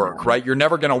going to work, right? You're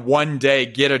never going to one day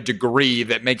get a degree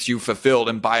that makes you fulfilled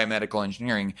in biomedical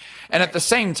engineering. And at the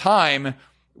same time,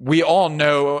 we all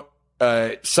know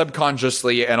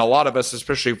subconsciously, and a lot of us,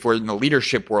 especially if we're in the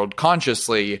leadership world,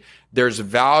 consciously, there's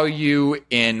value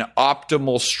in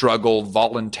optimal struggle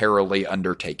voluntarily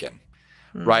undertaken,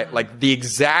 right? Like the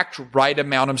exact right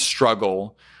amount of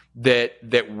struggle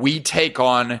that we take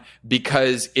on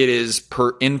because it is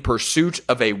in pursuit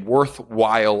of a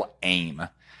worthwhile aim.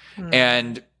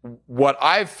 And what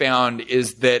I've found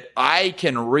is that I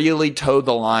can really toe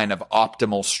the line of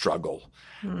optimal struggle.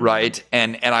 Right.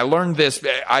 And I learned this.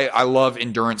 I love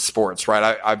endurance sports,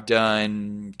 right? I've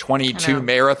done 22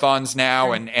 marathons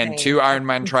now and 2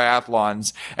 Ironman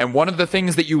triathlons. And one of the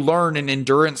things that you learn in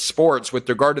endurance sports with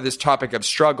regard to this topic of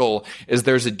struggle is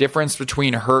there's a difference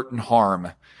between hurt and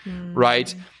harm.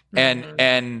 Right.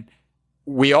 And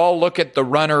we all look at the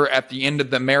runner at the end of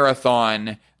the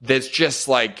marathon that's just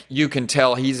like, you can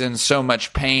tell he's in so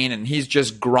much pain and he's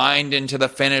just grinding to the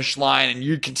finish line and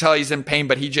you can tell he's in pain,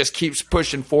 but he just keeps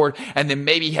pushing forward. And then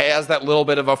maybe he has that little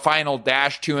bit of a final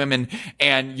dash to him.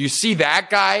 And you see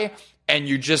that guy and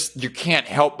you can't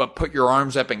help but put your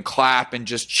arms up and clap and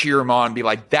just cheer him on and be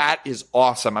like, that is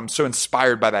awesome. I'm so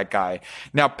inspired by that guy.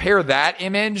 Now pair that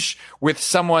image with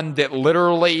someone that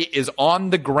literally is on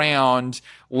the ground,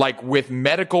 like with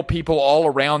medical people all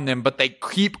around them, but they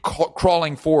keep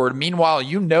crawling forward. Meanwhile,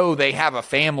 they have a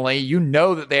family,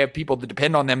 that they have people that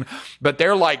depend on them, but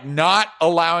they're like not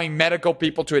allowing medical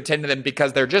people to attend to them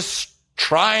because they're just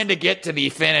trying to get to the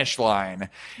finish line.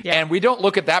 Yeah. And we don't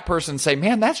look at that person and say,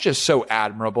 man, that's just so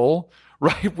admirable,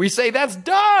 right? We say, that's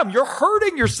dumb. You're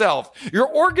hurting yourself. Your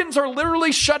organs are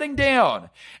literally shutting down.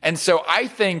 And so I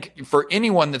think for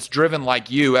anyone that's driven like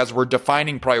you, as we're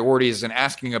defining priorities and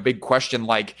asking a big question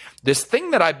like, this thing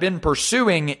that I've been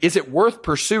pursuing, is it worth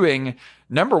pursuing?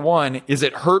 Number one, is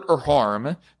it hurt or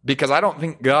harm? Because I don't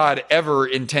think God ever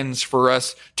intends for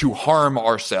us to harm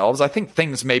ourselves. I think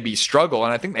things may be struggle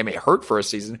and I think they may hurt for a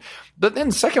season. But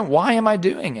then second, why am I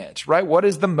doing it, right? What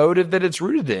is the motive that it's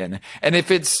rooted in? And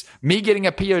if it's me getting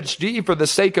a PhD for the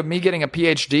sake of me getting a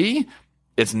PhD,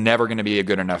 it's never going to be a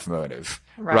good enough motive,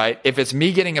 right? If it's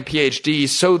me getting a PhD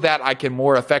so that I can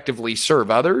more effectively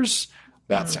serve others,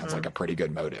 that sounds like a pretty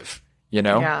good motive,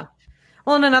 Yeah.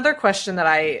 Well, and another question that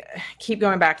I keep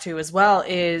going back to as well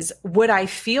is, would I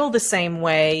feel the same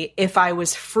way if I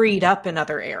was freed up in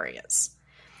other areas?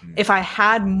 If I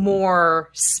had more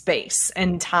space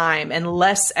and time and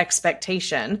less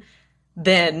expectation,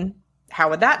 then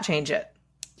how would that change it?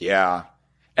 Yeah.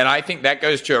 And I think that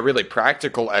goes to a really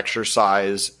practical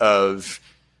exercise of,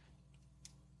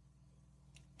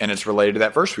 and it's related to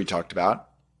that verse we talked about.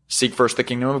 Seek first the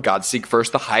kingdom of God. Seek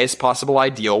first the highest possible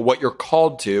ideal, what you're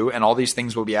called to, and all these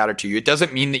things will be added to you. It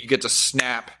doesn't mean that you get to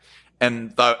snap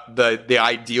and the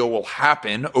ideal will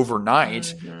happen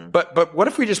overnight. But what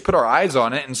if we just put our eyes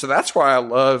on it? And so that's why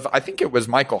I think it was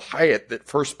Michael Hyatt that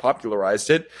first popularized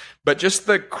it, but just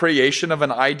the creation of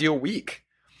an ideal week.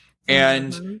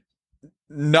 And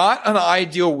not an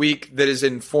ideal week that is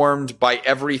informed by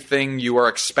everything you are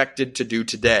expected to do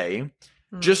today.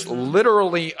 Just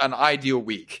literally an ideal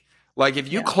week. Like if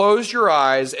you closed your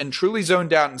eyes and truly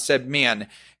zoned out and said, man,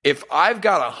 if I've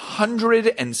got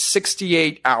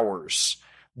 168 hours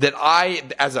that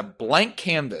as a blank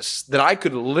canvas, that I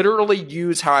could literally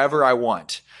use however I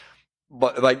want.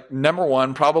 But like, number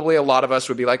one, probably a lot of us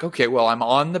would be like, okay, well, I'm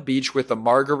on the beach with a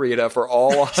margarita for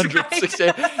all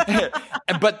 160.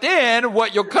 But then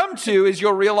what you'll come to is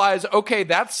you'll realize, okay,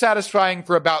 that's satisfying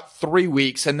for about 3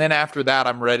 weeks. And then after that,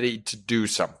 I'm ready to do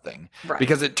something. Right.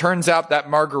 Because it turns out that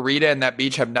margarita and that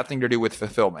beach have nothing to do with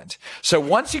fulfillment. So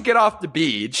once you get off the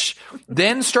beach,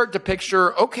 then start to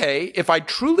picture, okay, if I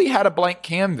truly had a blank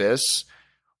canvas,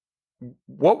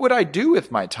 what would I do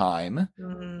with my time?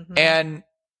 And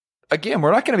again,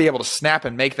 we're not going to be able to snap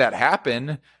and make that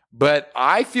happen, but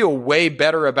I feel way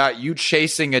better about you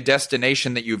chasing a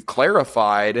destination that you've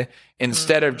clarified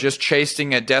instead of just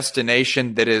chasing a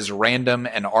destination that is random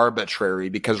and arbitrary.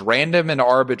 Because random and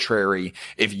arbitrary,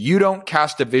 if you don't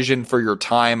cast a vision for your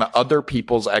time, other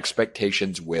people's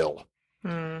expectations will.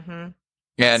 And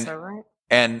so right.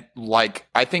 And like,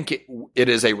 I think it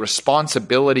is a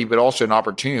responsibility, but also an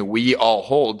opportunity we all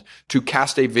hold to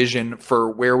cast a vision for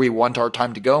where we want our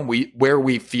time to go and where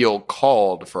we feel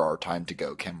called for our time to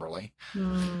go, Kimberly.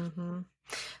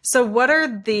 So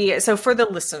so for the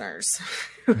listeners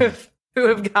who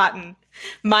have gotten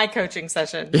my coaching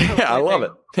session, I love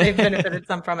it. They've benefited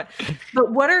some from it.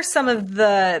 But what are some of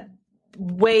the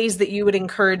ways that you would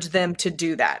encourage them to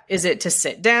do that? Is it to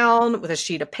sit down with a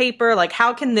sheet of paper? Like,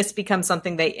 how can this become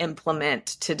something they implement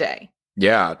today?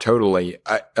 Yeah, totally.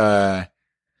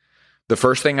 The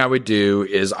first thing I would do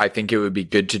is I think it would be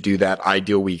good to do that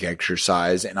ideal week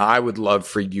exercise. And I would love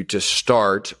for you to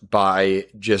start by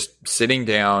just sitting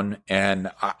down.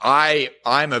 And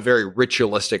I'm a very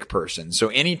ritualistic person. So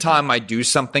anytime I do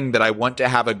something that I want to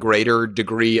have a greater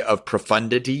degree of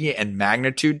profundity and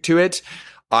magnitude to it,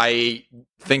 I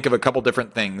think of a couple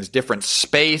different things: different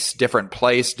space, different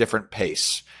place, different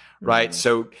pace, right? Mm-hmm.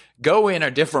 So go in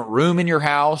a different room in your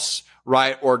house,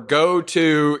 right? Or go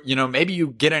to, maybe you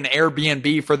get an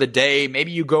Airbnb for the day.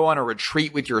 Maybe you go on a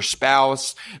retreat with your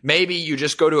spouse. Maybe you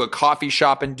just go to a coffee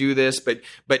shop and do this, but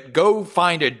go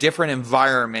find a different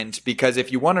environment, because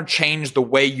if you want to change the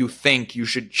way you think, you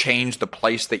should change the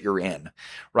place that you're in,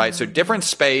 right? Mm-hmm. So different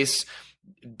space,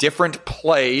 different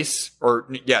place,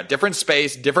 different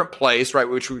space, different place, right?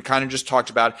 Which we kind of just talked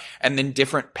about, and then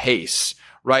different pace.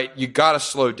 Right? You got to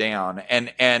slow down.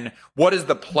 And what does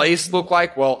the place look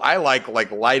like? Well, I like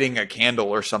lighting a candle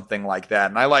or something like that.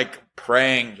 And I like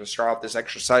praying to start off this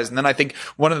exercise. And then I think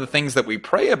one of the things that we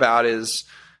pray about is,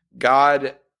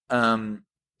 God,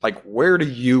 where do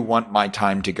you want my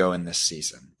time to go in this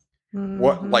season?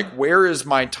 Mm-hmm. Where is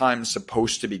my time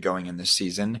supposed to be going in this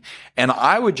season? And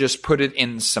I would just put it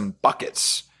in some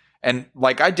buckets. And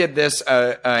I did this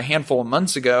a handful of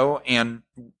months ago, and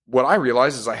what I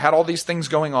realized is I had all these things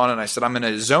going on, and I said, I'm going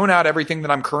to zone out everything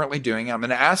that I'm currently doing. I'm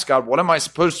going to ask God, what am I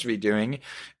supposed to be doing?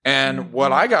 And mm-hmm.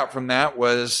 what I got from that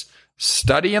was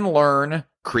study and learn,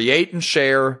 create and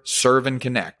share, serve and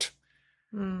connect.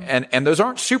 Mm. And those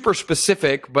aren't super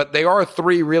specific, but they are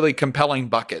three really compelling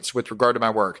buckets with regard to my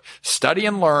work. Study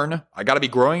and learn. I got to be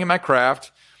growing in my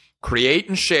craft. Create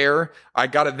and share. I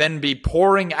got to then be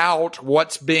pouring out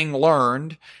what's being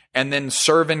learned, and then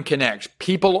serve and connect.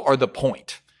 People are the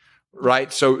point,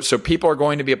 right? So people are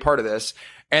going to be a part of this.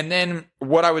 And then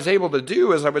what I was able to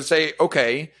do is I would say,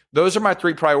 okay, those are my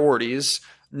three priorities.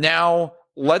 Now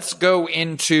let's go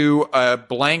into a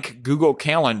blank Google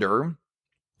Calendar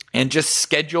and just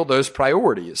schedule those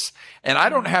priorities. And I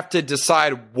don't have to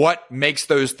decide what makes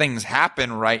those things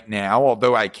happen right now,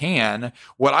 although I can.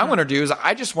 What I want to do is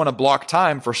I just want to block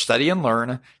time for study and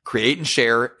learn, create and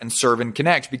share, and serve and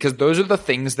connect, because those are the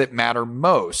things that matter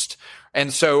most.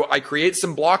 And so I create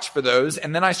some blocks for those,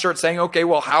 and then I start saying, okay,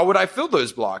 well, how would I fill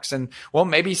those blocks? And well,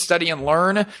 maybe study and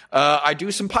learn. I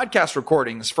do some podcast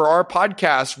recordings for our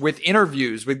podcast with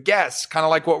interviews with guests, kind of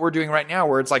like what we're doing right now,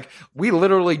 where it's like we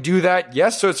literally do that,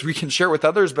 yes, so we can share with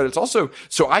others, but it's also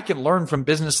so I can learn from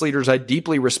business leaders I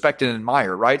deeply respect and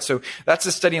admire, right? So that's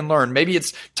a study and learn. Maybe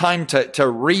it's time to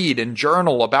read and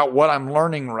journal about what I'm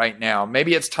learning right now.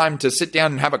 Maybe it's time to sit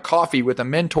down and have a coffee with a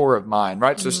mentor of mine,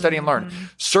 right? So study and learn,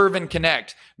 serve and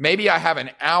connect. Maybe I have an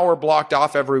hour blocked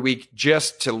off every week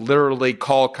just to literally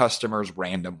call customers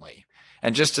randomly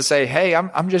and just to say, hey,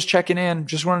 I'm just checking in.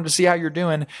 Just wanted to see how you're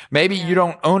doing. Maybe you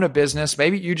don't own a business.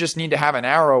 Maybe you just need to have an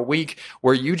hour a week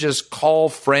where you just call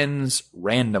friends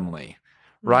randomly,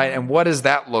 right? And what does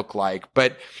that look like?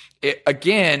 But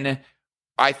again,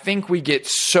 I think we get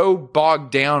so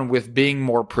bogged down with being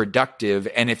more productive.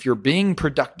 And if you're being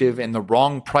productive in the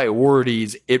wrong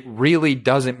priorities, it really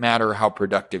doesn't matter how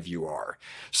productive you are.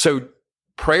 So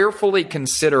prayerfully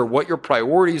consider what your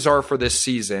priorities are for this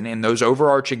season in those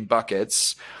overarching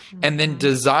buckets, and then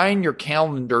design your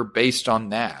calendar based on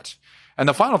that. And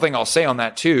the final thing I'll say on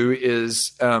that too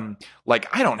is, I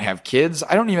don't have kids.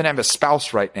 I don't even have a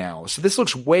spouse right now. So this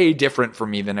looks way different for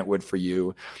me than it would for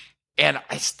you. And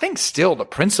I think still the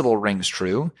principle rings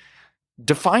true.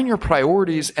 Define your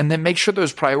priorities and then make sure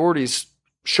those priorities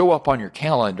show up on your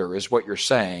calendar is what you're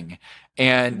saying.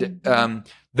 And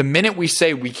the minute we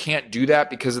say we can't do that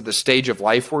because of the stage of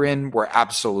life we're in, we're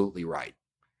absolutely right.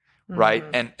 Right.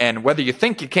 And whether you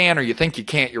think you can or you think you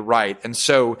can't, you're right. And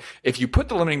so if you put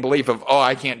the limiting belief of, oh,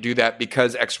 I can't do that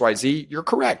because XYZ, you're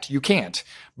correct. You can't.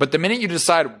 But the minute you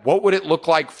decide, what would it look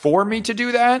like for me to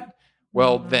do that?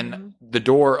 Well, then the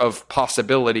door of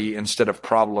possibility instead of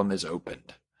problem is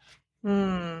opened.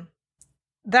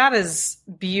 That is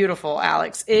beautiful,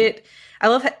 Alex. I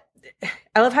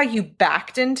love how you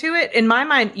backed into it. In my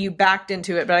mind, you backed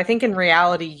into it, but I think in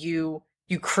reality, you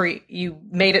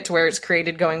made it to where it's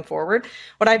created going forward.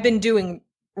 What I've been doing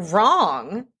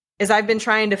wrong is I've been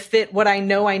trying to fit what I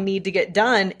know I need to get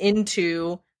done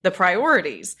into the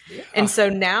priorities. Yeah. And so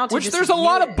now there's a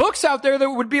lot of books out there that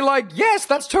would be like, yes,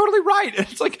 that's totally right. And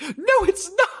it's like, no,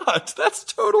 it's not. That's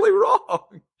totally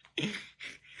wrong.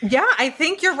 Yeah, I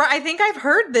think you're right. I think I've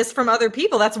heard this from other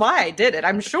people. That's why I did it,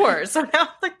 I'm sure. So now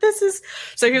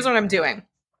so here's what I'm doing.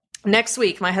 next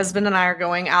week, my husband and I are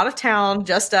going out of town,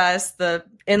 just us. The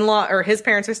in-law or his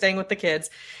parents are staying with the kids.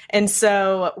 And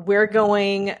so we're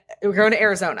going to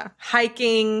Arizona,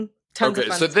 hiking, tons of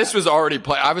fun so stuff. this was already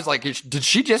planned. I was like, did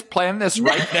she just plan this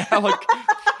right now? Like,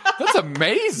 that's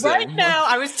amazing. Right now,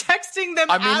 I was texting them.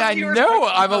 I mean, I know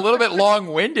I'm a little bit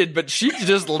long-winded, but she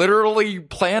just literally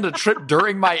planned a trip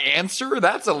during my answer.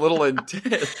 That's a little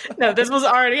intense. No, this was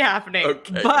already happening.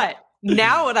 Okay. But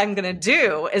now what I'm going to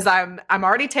do is I'm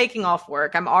already taking off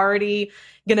work. I'm already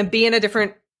going to be in a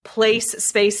different place,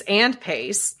 space, and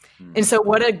pace. And so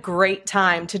what a great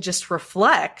time to just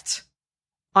reflect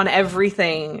on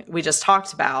everything we just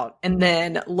talked about and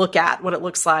then look at what it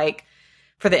looks like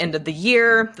for the end of the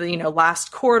year, the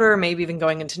last quarter, maybe even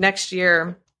going into next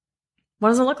year. What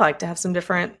does it look like to have some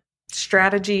different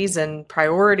strategies and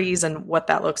priorities and what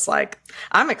that looks like?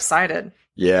 I'm excited.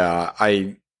 Yeah,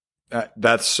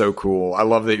 that's so cool. I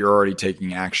love that you're already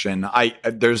taking action.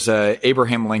 There's a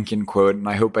Abraham Lincoln quote, and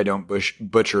I hope I don't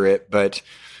butcher it, but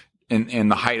in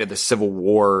the height of the Civil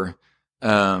War,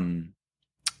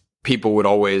 people would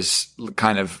always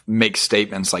kind of make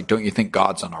statements like, don't you think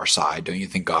God's on our side? Don't you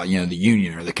think God, the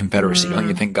Union or the Confederacy, don't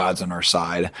you think God's on our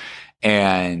side?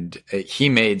 And he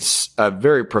made a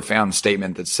very profound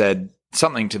statement that said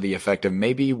something to the effect of,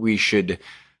 maybe we should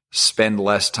spend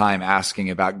less time asking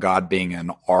about God being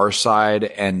on our side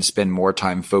and spend more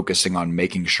time focusing on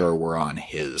making sure we're on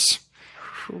his.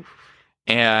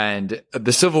 And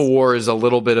the Civil War is a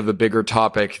little bit of a bigger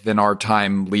topic than our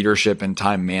time leadership and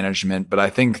time management, but I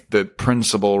think the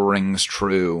principle rings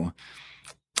true.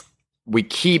 We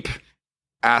keep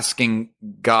asking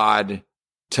God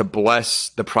to bless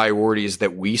the priorities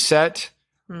that we set.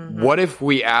 What if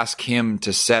we ask him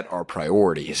to set our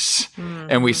priorities?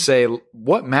 And we say,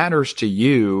 what matters to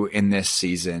you in this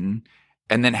season?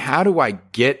 And then how do I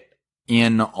get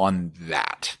in on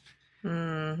that?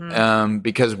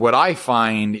 Because what I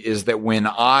find is that when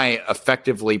I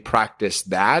effectively practice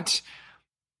that,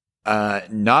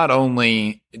 not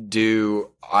only do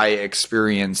I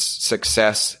experience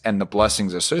success and the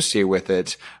blessings associated with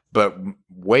it, but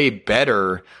way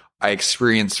better, I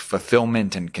experience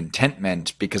fulfillment and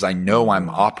contentment because I know I'm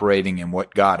operating in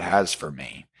what God has for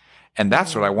me. And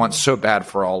that's what I want so bad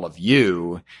for all of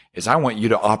you, is I want you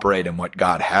to operate in what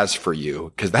God has for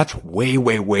you, because that's way,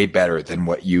 way, way better than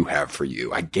what you have for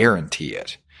you. I guarantee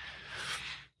it.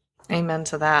 Amen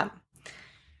to that.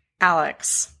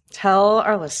 Alex, tell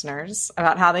our listeners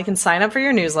about how they can sign up for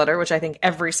your newsletter, which I think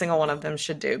every single one of them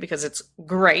should do because it's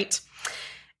great.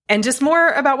 And just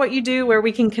more about what you do, where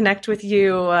we can connect with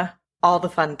you, all the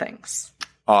fun things.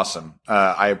 Awesome.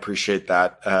 I appreciate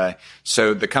that.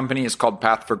 So the company is called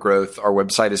Path for Growth. Our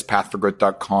website is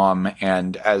pathforgrowth.com.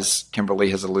 And as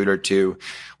Kimberly has alluded to,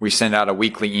 we send out a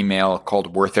weekly email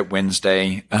called Worth It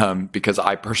Wednesday, because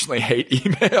I personally hate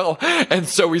email. And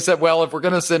so we said, well, if we're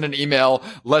going to send an email,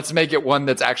 let's make it one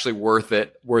that's actually worth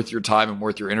it, worth your time and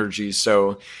worth your energy.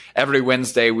 So every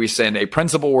Wednesday we send a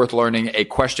principle worth learning, a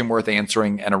question worth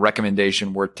answering, and a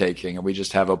recommendation worth taking. And we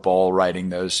just have a ball writing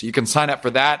those. So you can sign up for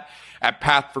that at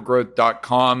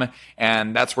pathforgrowth.com.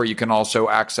 And that's where you can also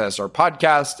access our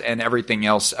podcast and everything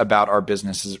else about our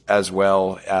businesses as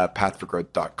well,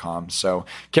 pathforgrowth.com. So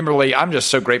Kimberly, I'm just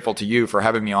so grateful to you for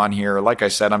having me on here. Like I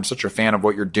said, I'm such a fan of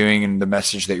what you're doing and the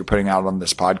message that you're putting out on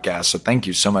this podcast. So thank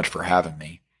you so much for having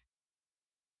me.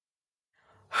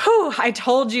 Whew, I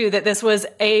told you that this was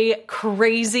a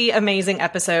crazy, amazing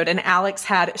episode, and Alex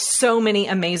had so many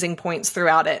amazing points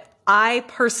throughout it. I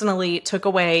personally took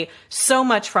away so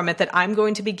much from it that I'm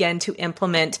going to begin to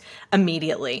implement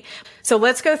immediately. So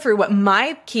let's go through what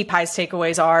my key pies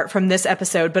takeaways are from this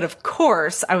episode. But of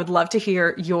course, I would love to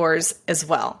hear yours as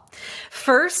well.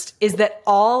 First is that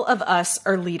all of us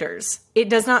are leaders. It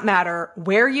does not matter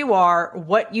where you are,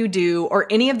 what you do, or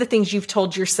any of the things you've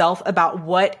told yourself about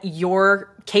what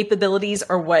your capabilities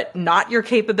or what not your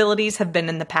capabilities have been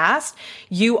in the past.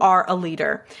 You are a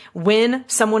leader. When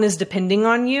someone is depending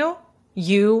on you,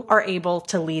 you are able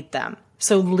to lead them.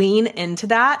 So lean into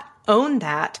that, own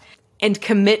that, and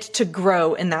commit to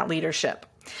grow in that leadership.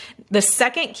 The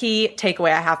second key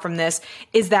takeaway I have from this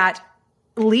is that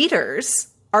leaders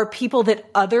are people that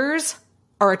others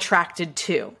are attracted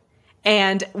to.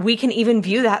 And we can even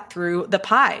view that through the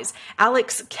pies.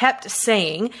 Alex kept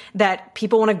saying that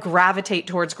people want to gravitate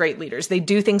towards great leaders. They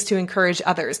do things to encourage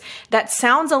others. That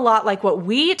sounds a lot like what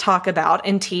we talk about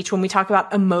and teach when we talk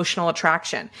about emotional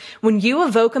attraction. When you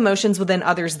evoke emotions within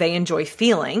others they enjoy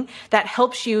feeling, that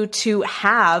helps you to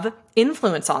have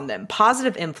influence on them,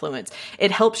 positive influence. It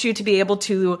helps you to be able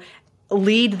to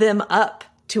lead them up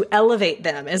to elevate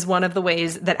them is one of the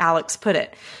ways that Alex put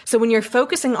it. So when you're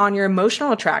focusing on your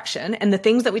emotional attraction and the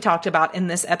things that we talked about in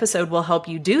this episode will help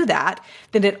you do that,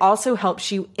 then it also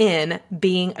helps you in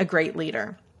being a great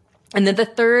leader. And then the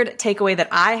third takeaway that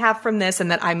I have from this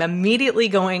and that I'm immediately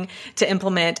going to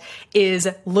implement is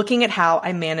looking at how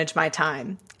I manage my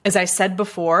time. As I said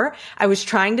before, I was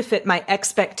trying to fit my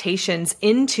expectations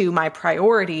into my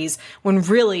priorities when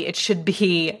really it should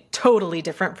be totally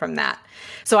different from that.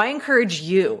 So I encourage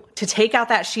you to take out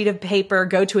that sheet of paper,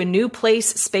 go to a new place,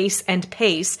 space, and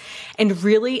pace, and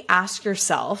really ask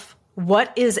yourself,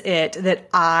 what is it that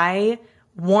I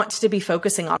want to be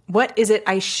focusing on? What is it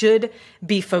I should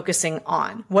be focusing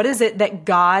on? What is it that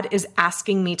God is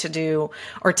asking me to do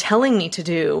or telling me to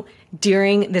do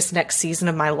during this next season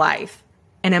of my life?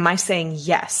 And am I saying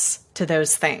yes to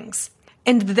those things?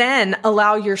 And then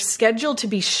allow your schedule to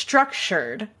be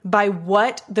structured by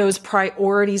what those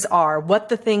priorities are, what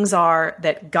the things are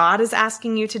that God is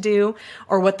asking you to do,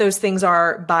 or what those things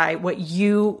are by what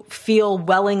you feel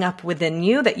welling up within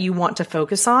you that you want to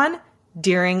focus on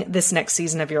during this next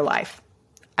season of your life.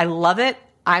 I love it.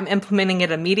 I'm implementing it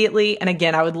immediately. And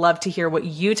again, I would love to hear what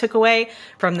you took away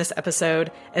from this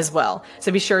episode as well.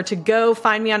 So be sure to go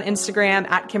find me on Instagram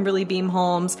at Kimberly Beam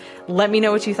Holmes. Let me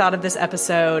know what you thought of this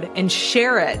episode and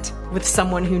share it with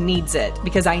someone who needs it,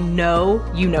 because I know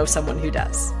you know someone who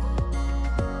does.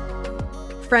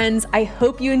 Friends, I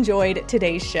hope you enjoyed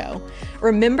today's show.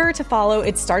 Remember to follow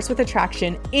It Starts With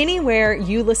Attraction anywhere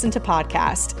you listen to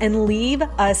podcasts and leave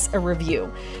us a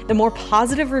review. The more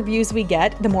positive reviews we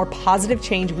get, the more positive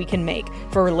change we can make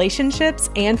for relationships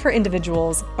and for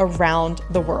individuals around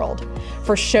the world.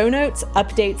 For show notes,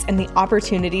 updates, and the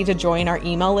opportunity to join our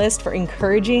email list for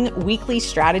encouraging weekly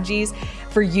strategies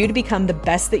for you to become the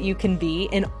best that you can be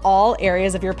in all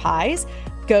areas of your pies,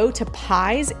 go to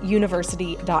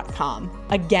piesuniversity.com.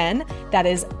 Again, that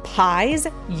is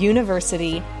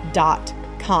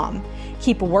piesuniversity.com.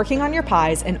 Keep working on your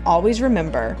pies and always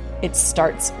remember, it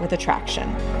starts with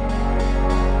attraction.